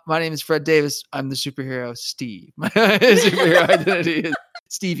 my name is Fred Davis. I'm the superhero Steve. My superhero identity is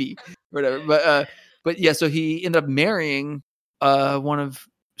Stevie," or whatever. But yeah, so he ended up marrying one of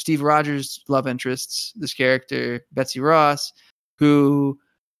Steve Rogers' love interests, this character Betsy Ross, who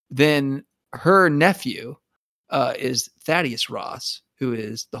then her nephew is Thaddeus Ross, who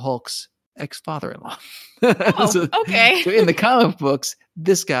is the Hulk's ex-father-in-law. Okay. So in the comic books,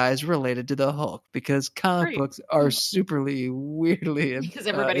 this guy is related to the Hulk because comic books are superly weirdly because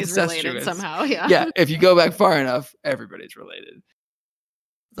everybody's related somehow. Yeah. If you go back far enough, everybody's related.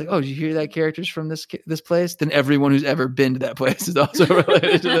 It's like, oh, did you hear that character's from this place? Then everyone who's ever been to that place is also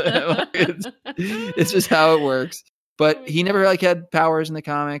related to them. It's just how it works. But he never had powers in the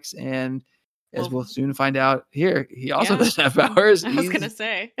comics, and as we'll soon find out here, he also doesn't have powers. I was going to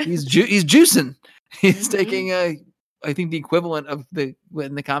say. He's juicing. He's taking I think the equivalent of what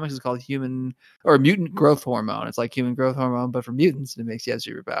in the comics is called human or mutant growth hormone. It's like human growth hormone, but for mutants, and it makes you have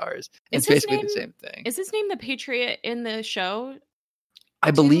superpowers. It's basically the same thing. Is his name the Patriot in the show? I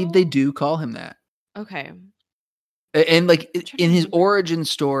believe they do call him that. Okay. And like in his origin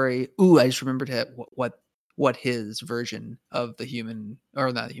story, I just remembered what his version of the human,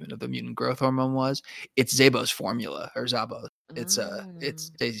 or not the human, of the mutant growth hormone was. It's Zabo's formula, or Zabo. It's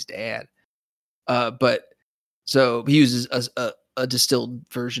Daisy's dad. But so he uses a distilled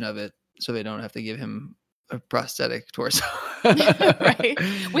version of it, so they don't have to give him a prosthetic torso. Right.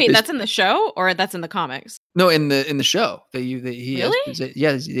 Wait, that's in the show or that's in the comics? No, in the show. They use they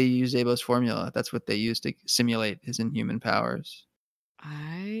use Zabo's formula. That's what they use to simulate his inhuman powers.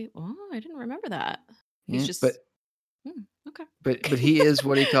 I didn't remember that. He's just okay. But he is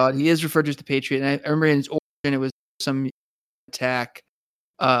what he called. He is referred to as the Patriot. And I remember in his origin, it was some attack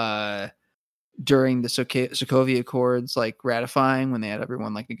during the Sokovia Accords, like ratifying, when they had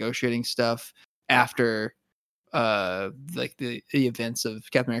everyone like negotiating stuff after like the events of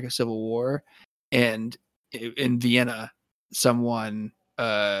Captain America Civil War. And in Vienna, someone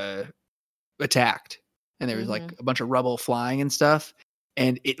attacked, and there was like a bunch of rubble flying and stuff.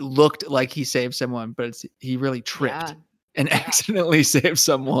 And it looked like he saved someone, but he really tripped and accidentally saved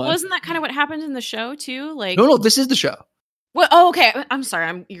someone. Wasn't that kind of what happened in the show too? Like, no, this is the show. Well, okay. I'm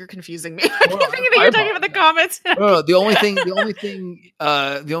sorry. You're confusing me. I keep thinking that you're talking about the comics. No. The only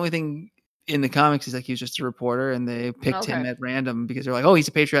thing in the comics is like he was just a reporter, and they picked him at random because they're like, oh, he's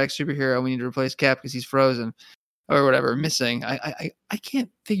a patriotic superhero. We need to replace Cap because he's frozen or whatever, missing. I can't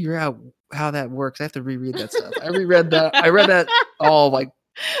figure out how that works. I have to reread that stuff. I read that all like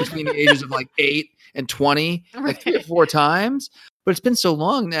between the ages of like 8 and 20, like 3 or 4 times. But it's been so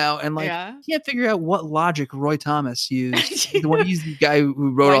long now, and like I can't figure out what logic Roy Thomas used. He's the guy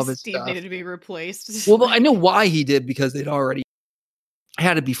who wrote all this Steve stuff. Needed to be replaced. Well, I know why he did, because they'd already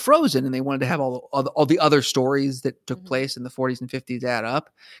had to be frozen, and they wanted to have all the other stories that took Mhm. place in the 40s and 50s add up,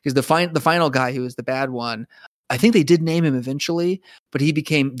 because the final guy who was the bad one, I think they did name him eventually, but he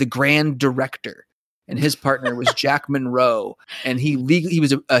became the Grand Director, and his partner was Jack Monroe, and he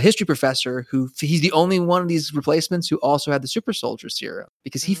was a history professor he's the only one of these replacements who also had the super soldier serum,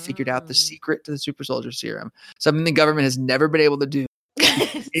 because he figured out the secret to the super soldier serum, something the government has never been able to do.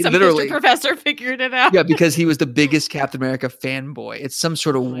 Some history professor figured it out. Yeah, because he was the biggest Captain America fanboy. It's some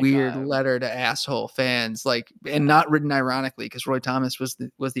sort of weird letter to asshole fans, like, and not written ironically, because Roy Thomas was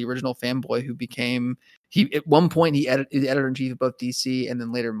the original fanboy who became at one point he editor in chief of both DC and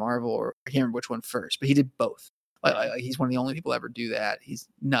then later Marvel, or I can't remember which one first, but he did both. He's one of the only people to ever do that. He's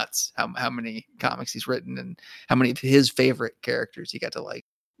nuts how many comics he's written and how many of his favorite characters he got to like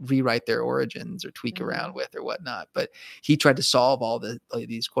rewrite their origins or tweak around with or whatnot. But he tried to solve all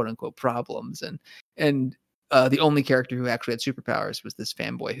these quote unquote problems, and the only character who actually had superpowers was this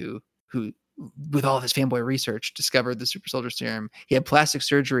fanboy who with all of his fanboy research discovered the super soldier serum. He had plastic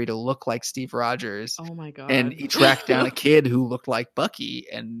surgery to look like Steve Rogers. Oh my god. And he tracked down a kid who looked like Bucky,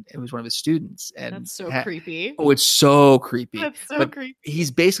 and it was one of his students. And that's so creepy. Oh, it's so creepy. That's so creepy.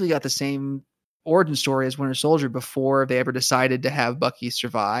 He's basically got the same origin story as Winter Soldier before they ever decided to have Bucky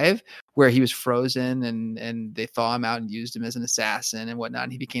survive, where he was frozen and they thaw him out and used him as an assassin and whatnot,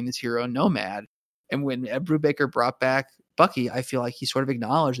 and he became this hero nomad. And when Ed Brubaker brought back Bucky, I feel like he sort of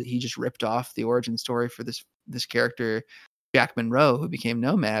acknowledged that he just ripped off the origin story for this character, Jack Monroe, who became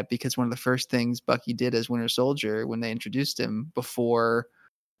Nomad, because one of the first things Bucky did as Winter Soldier when they introduced him before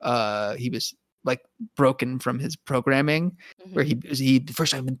he was like broken from his programming, where he the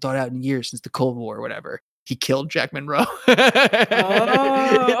first time been thought out in years since the Cold War or whatever, he killed Jack Monroe.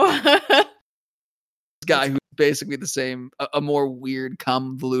 Oh. Guy who's basically the same, a more weird,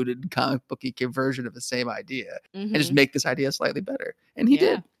 convoluted comic booky version of the same idea, and just make this idea slightly better. And he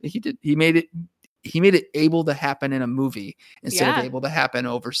did. He made it able to happen in a movie instead of able to happen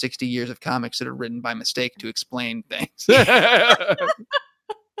over 60 years of comics that are written by mistake to explain things.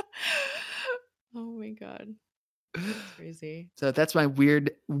 Oh my god. That's crazy. So that's my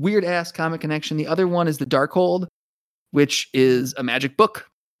weird ass comic connection. The other one is the Darkhold, which is a magic book.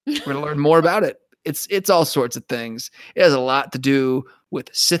 We're going to learn more about it. It's all sorts of things. It has a lot to do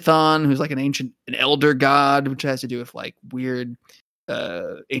with Sithon, who's like an elder god, which has to do with like weird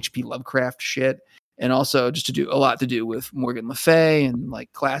H.P. Lovecraft shit. And also just a lot to do with Morgan Le Fay and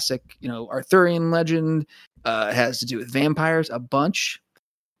like classic, Arthurian legend. It has to do with vampires a bunch.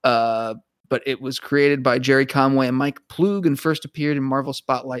 But it was created by Jerry Conway and Mike Ploog and first appeared in Marvel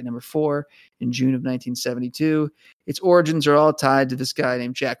Spotlight #4 in June of 1972. Its origins are all tied to this guy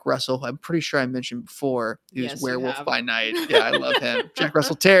named Jack Russell, who I'm pretty sure I mentioned before, who's Werewolf by Night. Yeah, I love him. Jack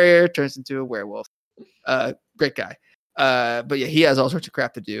Russell Terrier turns into a werewolf. Great guy. But yeah, he has all sorts of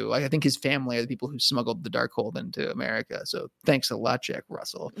crap to do. Like, I think his family are the people who smuggled the Darkhold into America. So thanks a lot, Jack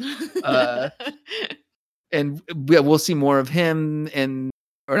Russell. And yeah, we'll see more of him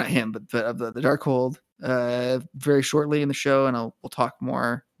or not him, but the Darkhold very shortly in the show, and we'll talk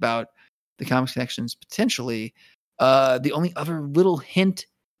more about the comics connections potentially. The only other little hint,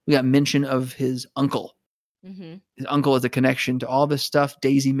 we got mention of his uncle. His uncle is a connection to all this stuff.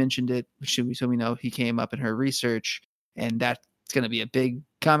 Daisy mentioned it, so we know he came up in her research, and that's going to be a big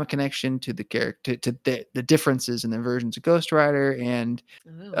comic connection to the character, to the differences in the versions of Ghost Rider, and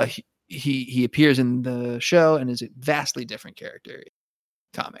he appears in the show and is a vastly different character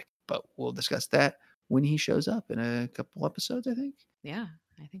comic, but we'll discuss that when he shows up in a couple episodes, I think. Yeah,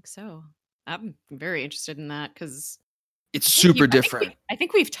 I think so. I'm very interested in that because it's super different. I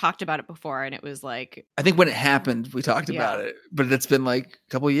think we've talked about it before, and it was like, I think when it happened, we talked about it, but it's been like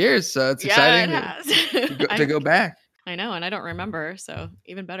a couple of years, so it's exciting to go back. I know, and I don't remember, so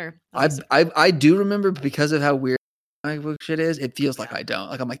even better. I do remember because of how weird comic book shit is. It feels like I don't.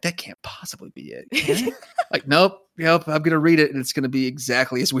 Like, I'm like, that can't possibly be it. Can it? Like, nope. I'm gonna read it, and it's gonna be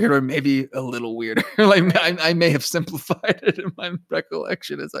exactly as weird, or maybe a little weirder. Like, I may have simplified it in my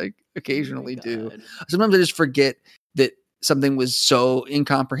recollection, as I occasionally do. Sometimes I just forget that something was so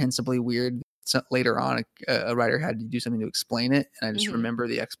incomprehensibly weird. So later on, a writer had to do something to explain it, and I just remember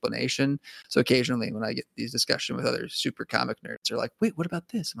the explanation. So occasionally, when I get these discussions with other super comic nerds, they're like, "Wait, what about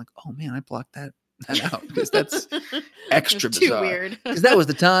this?" I'm like, "Oh man, I blocked that out because that's extra bizarre." Too weird. Because that was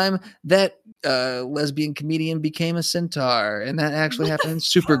the time that lesbian comedian became a centaur, and that actually happened in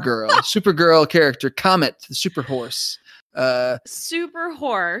Supergirl. Supergirl character Comet, the super horse. Super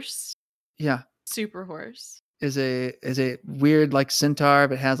horse. Yeah. Super horse is a weird like centaur,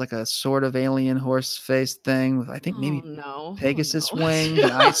 but has like a sort of alien horse face thing with, I think, maybe Pegasus wings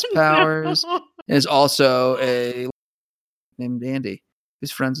and ice powers. And is also a named Andy.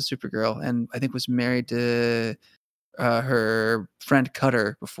 who's friends with Supergirl, and I think was married to her friend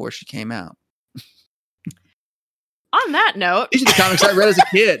Cutter before she came out. On that note, these are the comics I read as a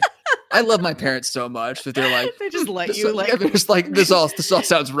kid. I love my parents so much that they're like, they just let you like, they're just like, this all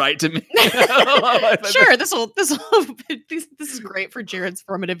sounds right to me. Sure, this is great for Jared's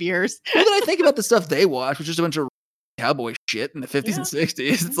formative years. Well, then I think about the stuff they watched, which is a bunch of cowboy shit in the 50s and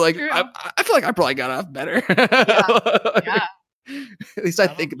 60s. It's like, I feel like I probably got off better. Yeah. At least I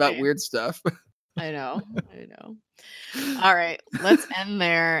think about weird stuff. I know. All right, let's end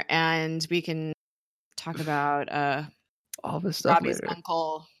there, and we can talk about all this stuff Robbie's later.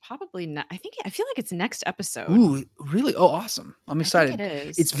 uncle. Probably not. I feel like it's next episode. Ooh, really? Oh, awesome! I'm excited. It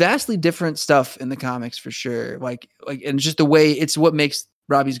is. It's vastly different stuff in the comics for sure. Like, and just the way it's what makes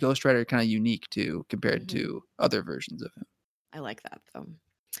Robbie's Ghost Rider kind of unique too, compared to other versions of him. I like that though.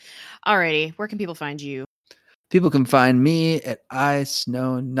 Alrighty, where can people find you? People can find me at I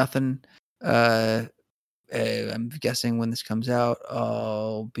Snow Nothing. I'm guessing when this comes out,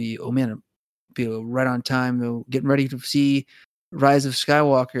 I'll be right on time. Getting ready to see Rise of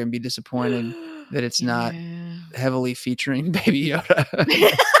Skywalker and be disappointed that it's not heavily featuring Baby Yoda.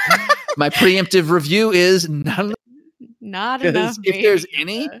 My preemptive review is not enough. If there's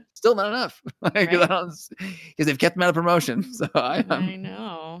any, still not enough. Because they've kept him out of promotion. So I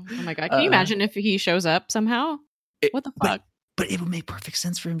know. Oh my god! Can you imagine if he shows up somehow? What the fuck? But it would make perfect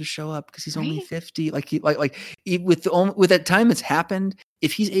sense for him to show up because he's only 50. Like with that time it's happened.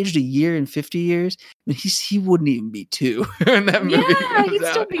 If he's aged a year in 50 years, I mean, he wouldn't even be 2 in that movie. Yeah, he'd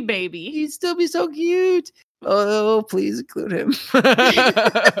still be baby. He'd still be so cute. Oh, please include him.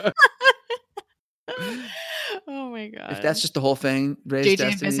 Oh my god! If that's just the whole thing, Rey's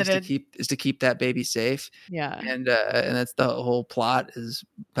destiny is to keep that baby safe. Yeah, and that's the whole plot is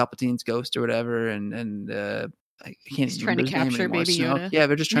Palpatine's ghost or whatever, and I can't He's trying to capture Baby Yoda. Yeah,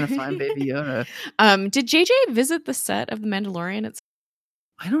 they're just trying to find Baby Yoda. Did JJ visit the set of The Mandalorian?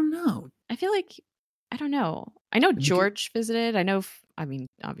 I don't know. I feel like I don't know. I know George visited. I know. I mean,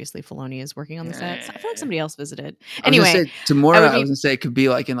 obviously, Filoni is working on the set. So I feel like somebody else visited. Anyway, Tamora, I was gonna say it could be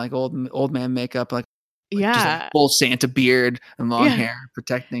like in like old man makeup, like just a full Santa beard and long hair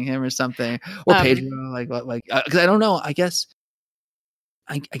protecting him or something, or Pedro, like because I don't know. I guess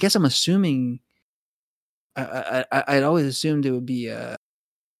I'm assuming. I'd always assumed it would be a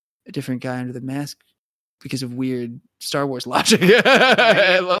different guy under the mask because of weird Star Wars logic.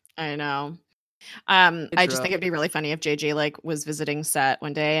 I know. I just think it'd be really funny if JJ like was visiting set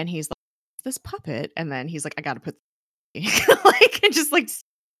one day and he's like, this puppet, and then he's like, I gotta put like and just like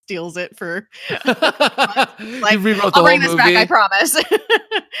steals it for like rewrote I'll bring this back, I promise.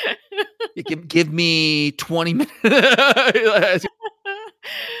 Give me 20 minutes.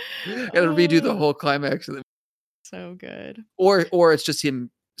 Gotta redo the whole climax of the so good. Or it's just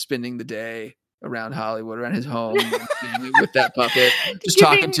him spending the day around Hollywood, around his home with that puppet, just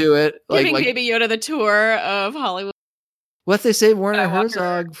talking to it, giving Baby Yoda the tour of Hollywood. What they say, Werner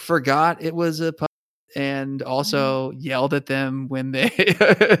Herzog forgot it was a puppet and also yelled at them when they he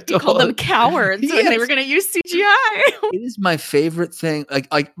called them cowards when they were going to use CGI. It is my favorite thing.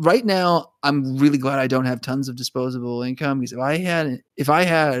 Like right now, I'm really glad I don't have tons of disposable income, because if I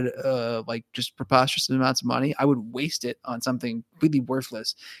had like just preposterous amounts of money, I would waste it on something really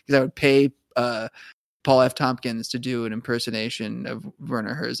worthless, because I would pay Paul F. Tompkins to do an impersonation of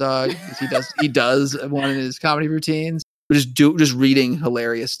Werner Herzog, because he does one of his comedy routines. Just reading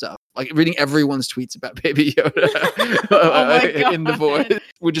hilarious stuff, like reading everyone's tweets about Baby Yoda in the voice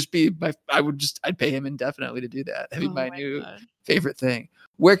would just be I'd pay him indefinitely to do that. That'd be my new favorite thing.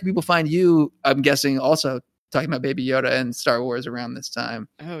 Where can people find you? I'm guessing also talking about Baby Yoda and Star Wars around this time.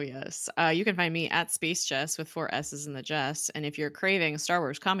 Oh yes, you can find me at Space Jess with 4 S's in the Jess. And if you're craving Star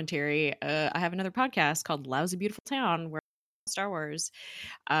Wars commentary, I have another podcast called Lousy Beautiful Town, where Star Wars,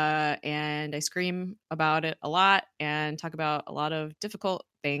 and I scream about it a lot and talk about a lot of difficult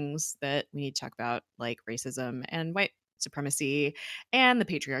things that we need to talk about, like racism and white supremacy and the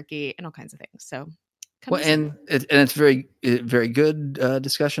patriarchy and all kinds of things. So it's very good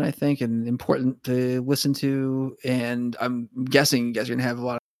discussion, I think, and important to listen to. And I'm guessing you guys are gonna have a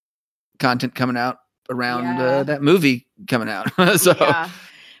lot of content coming out around that movie coming out. So yeah,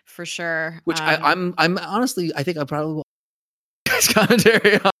 for sure. Which I'm honestly, I think I probably will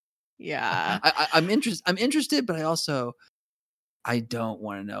commentary on. Yeah, I'm interested, but I don't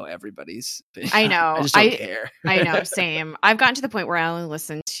want to know everybody's opinion. I know. I just don't care. I know. Same. I've gotten to the point where I only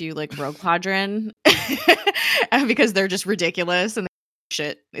listen to like Rogue Quadrant because they're just ridiculous and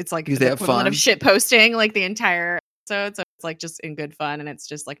shit. It's like the equivalent of shit posting like the entire episode. So it's like just in good fun, and it's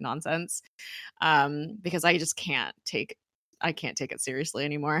just like nonsense. Because I just can't take I can't take it seriously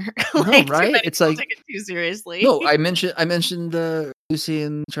anymore. Like, no, right? It's like take it too seriously. No, I mentioned Lucy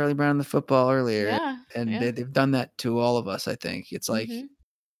and Charlie Brown in the football earlier, and they've done that to all of us. I think it's like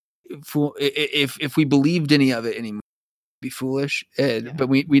if we believed any of it anymore, it'd be foolish. But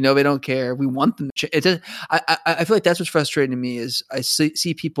we know they don't care. We want them to change. I feel like that's what's frustrating to me is I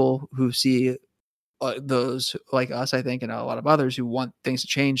see people who see those like us, I think, and a lot of others who want things to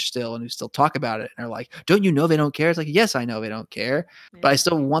change still and who still talk about it and are like, don't you know they don't care? It's like, yes, I know they don't care, but I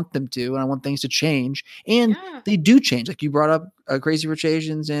still want them to, and I want things to change, and they do change. Like you brought up Crazy Rich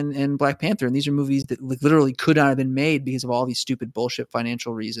Asians and Black Panther, and these are movies that literally could not have been made because of all these stupid bullshit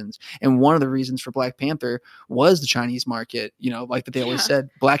financial reasons. And one of the reasons for Black Panther was the Chinese market, like that they always said,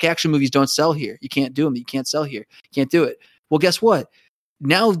 black action movies don't sell here. You can't do them. You can't sell here. You can't do it. Well, guess what?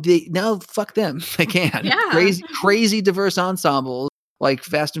 Now fuck them. They can. Crazy diverse ensembles like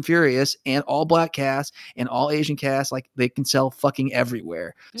Fast and Furious and all black cast and all Asian cast, like they can sell fucking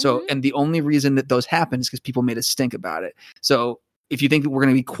everywhere. So, and the only reason that those happen is because people made a stink about it. So if you think that we're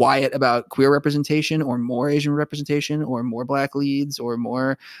going to be quiet about queer representation or more Asian representation or more black leads or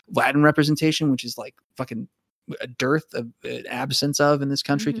more Latin representation, which is like fucking a dearth of absence of in this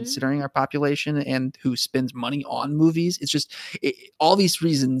country, considering our population and who spends money on movies. It's just all these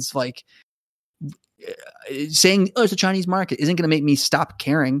reasons, like saying, oh, it's a Chinese market isn't going to make me stop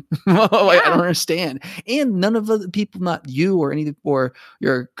caring. I don't understand. And none of the people, not you or or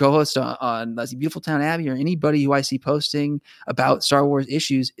your co-host on Beautiful Town Abbey or anybody who I see posting about Star Wars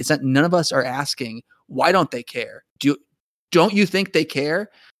issues, it's not, none of us are asking, why don't they care? Don't you think they care?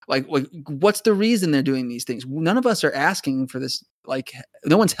 Like, what's the reason they're doing these things? None of us are asking for this. Like,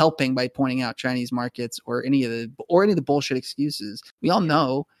 no one's helping by pointing out Chinese markets or any of the bullshit excuses. We all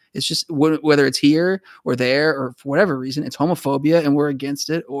know it's just whether it's here or there or for whatever reason, it's homophobia and we're against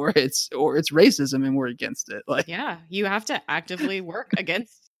it, or it's racism and we're against it. Like, you have to actively work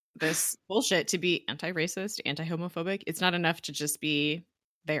against this bullshit to be anti-racist, anti-homophobic. It's not enough to just be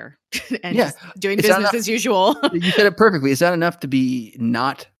there and just doing business as usual. You said it perfectly. It's not enough to be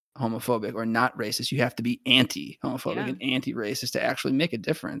not homophobic or not racist. You have to be anti-homophobic and anti-racist to actually make a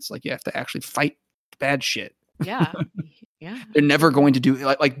difference. Like, you have to actually fight bad shit. They're never going to do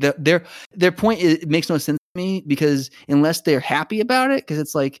like their point is, it makes no sense to me, because unless they're happy about it, because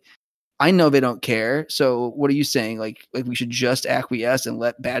it's like, I know they don't care, so what are you saying? Like we should just acquiesce and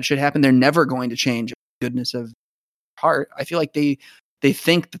let bad shit happen? They're never going to change the goodness of heart. I feel like they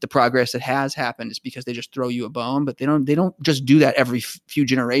think that the progress that has happened is because they just throw you a bone, but they don't just do that every few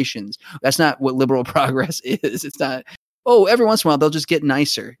generations. That's not what liberal progress is. It's not, oh, every once in a while they'll just get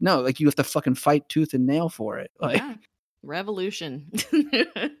nicer. No, like, you have to fucking fight tooth and nail for it. Like, revolution.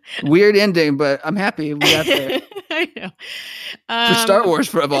 Weird ending, but I'm happy we got there. I know. For Star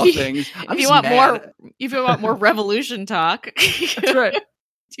Wars, of all things. If you want more revolution talk, that's right.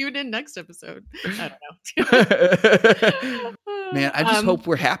 Tune in next episode. I don't know. Man, I just hope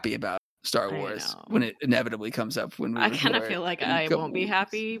we're happy about Star Wars when it inevitably comes up. I kind of feel like I won't be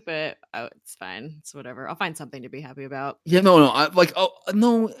happy, but it's fine. It's whatever. I'll find something to be happy about. Yeah, no. And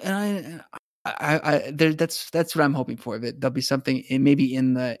that's what I'm hoping for. That there'll be something maybe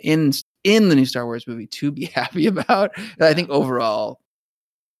in the new Star Wars movie to be happy about. I think overall,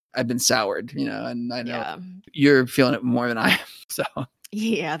 I've been soured, and I know you're feeling it more than I am. So.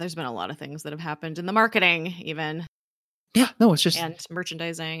 Yeah, there's been a lot of things that have happened in the marketing, even. Yeah, no, it's just and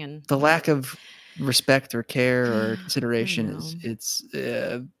merchandising and the lack of respect or care or consideration it's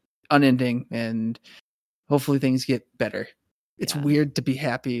unending, and hopefully things get better. It's weird to be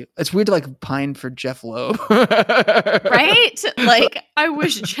happy. It's weird to like pine for Jeff Loeb, right? Like, I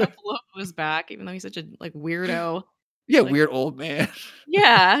wish Jeff Loeb was back, even though he's such a like weirdo. Yeah, like, weird old man.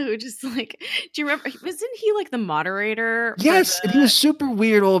 Yeah, who just like, do you remember? Wasn't he like the moderator? Yes, and he was super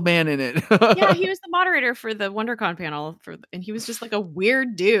weird old man in it. Yeah, he was the moderator for the WonderCon panel, and he was just like a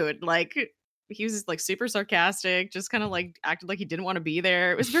weird dude. Like, he was just like super sarcastic, just kind of like acted like he didn't want to be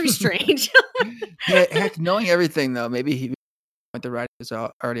there. It was very strange. Yeah, heck, knowing everything though, maybe he went the writing was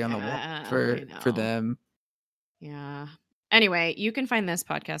already on the wall for them. Yeah. Anyway, you can find this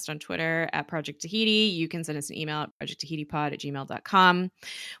podcast on Twitter at Project Tahiti. You can send us an email at projecttahitipod@gmail.com.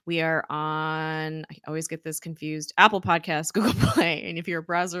 We are on, I always get this confused, Apple Podcasts, Google Play. And if you're a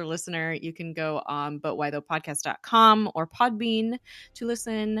browser listener, you can go on butwhythopodcast.com or Podbean to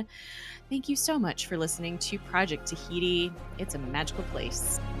listen. Thank you so much for listening to Project Tahiti. It's a magical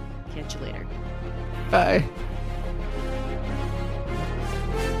place. Catch you later. Bye.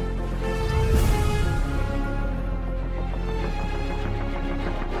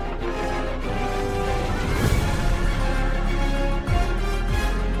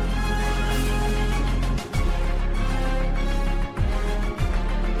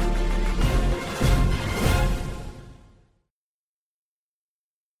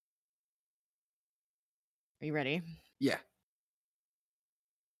 Are you ready? Yeah.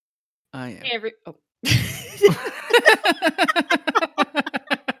 I am. Hey, oh.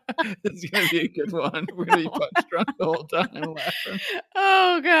 This is gonna be a good one. We're gonna be punch drunk the whole time laughing.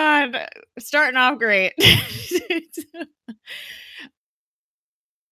 Oh God. Starting off great.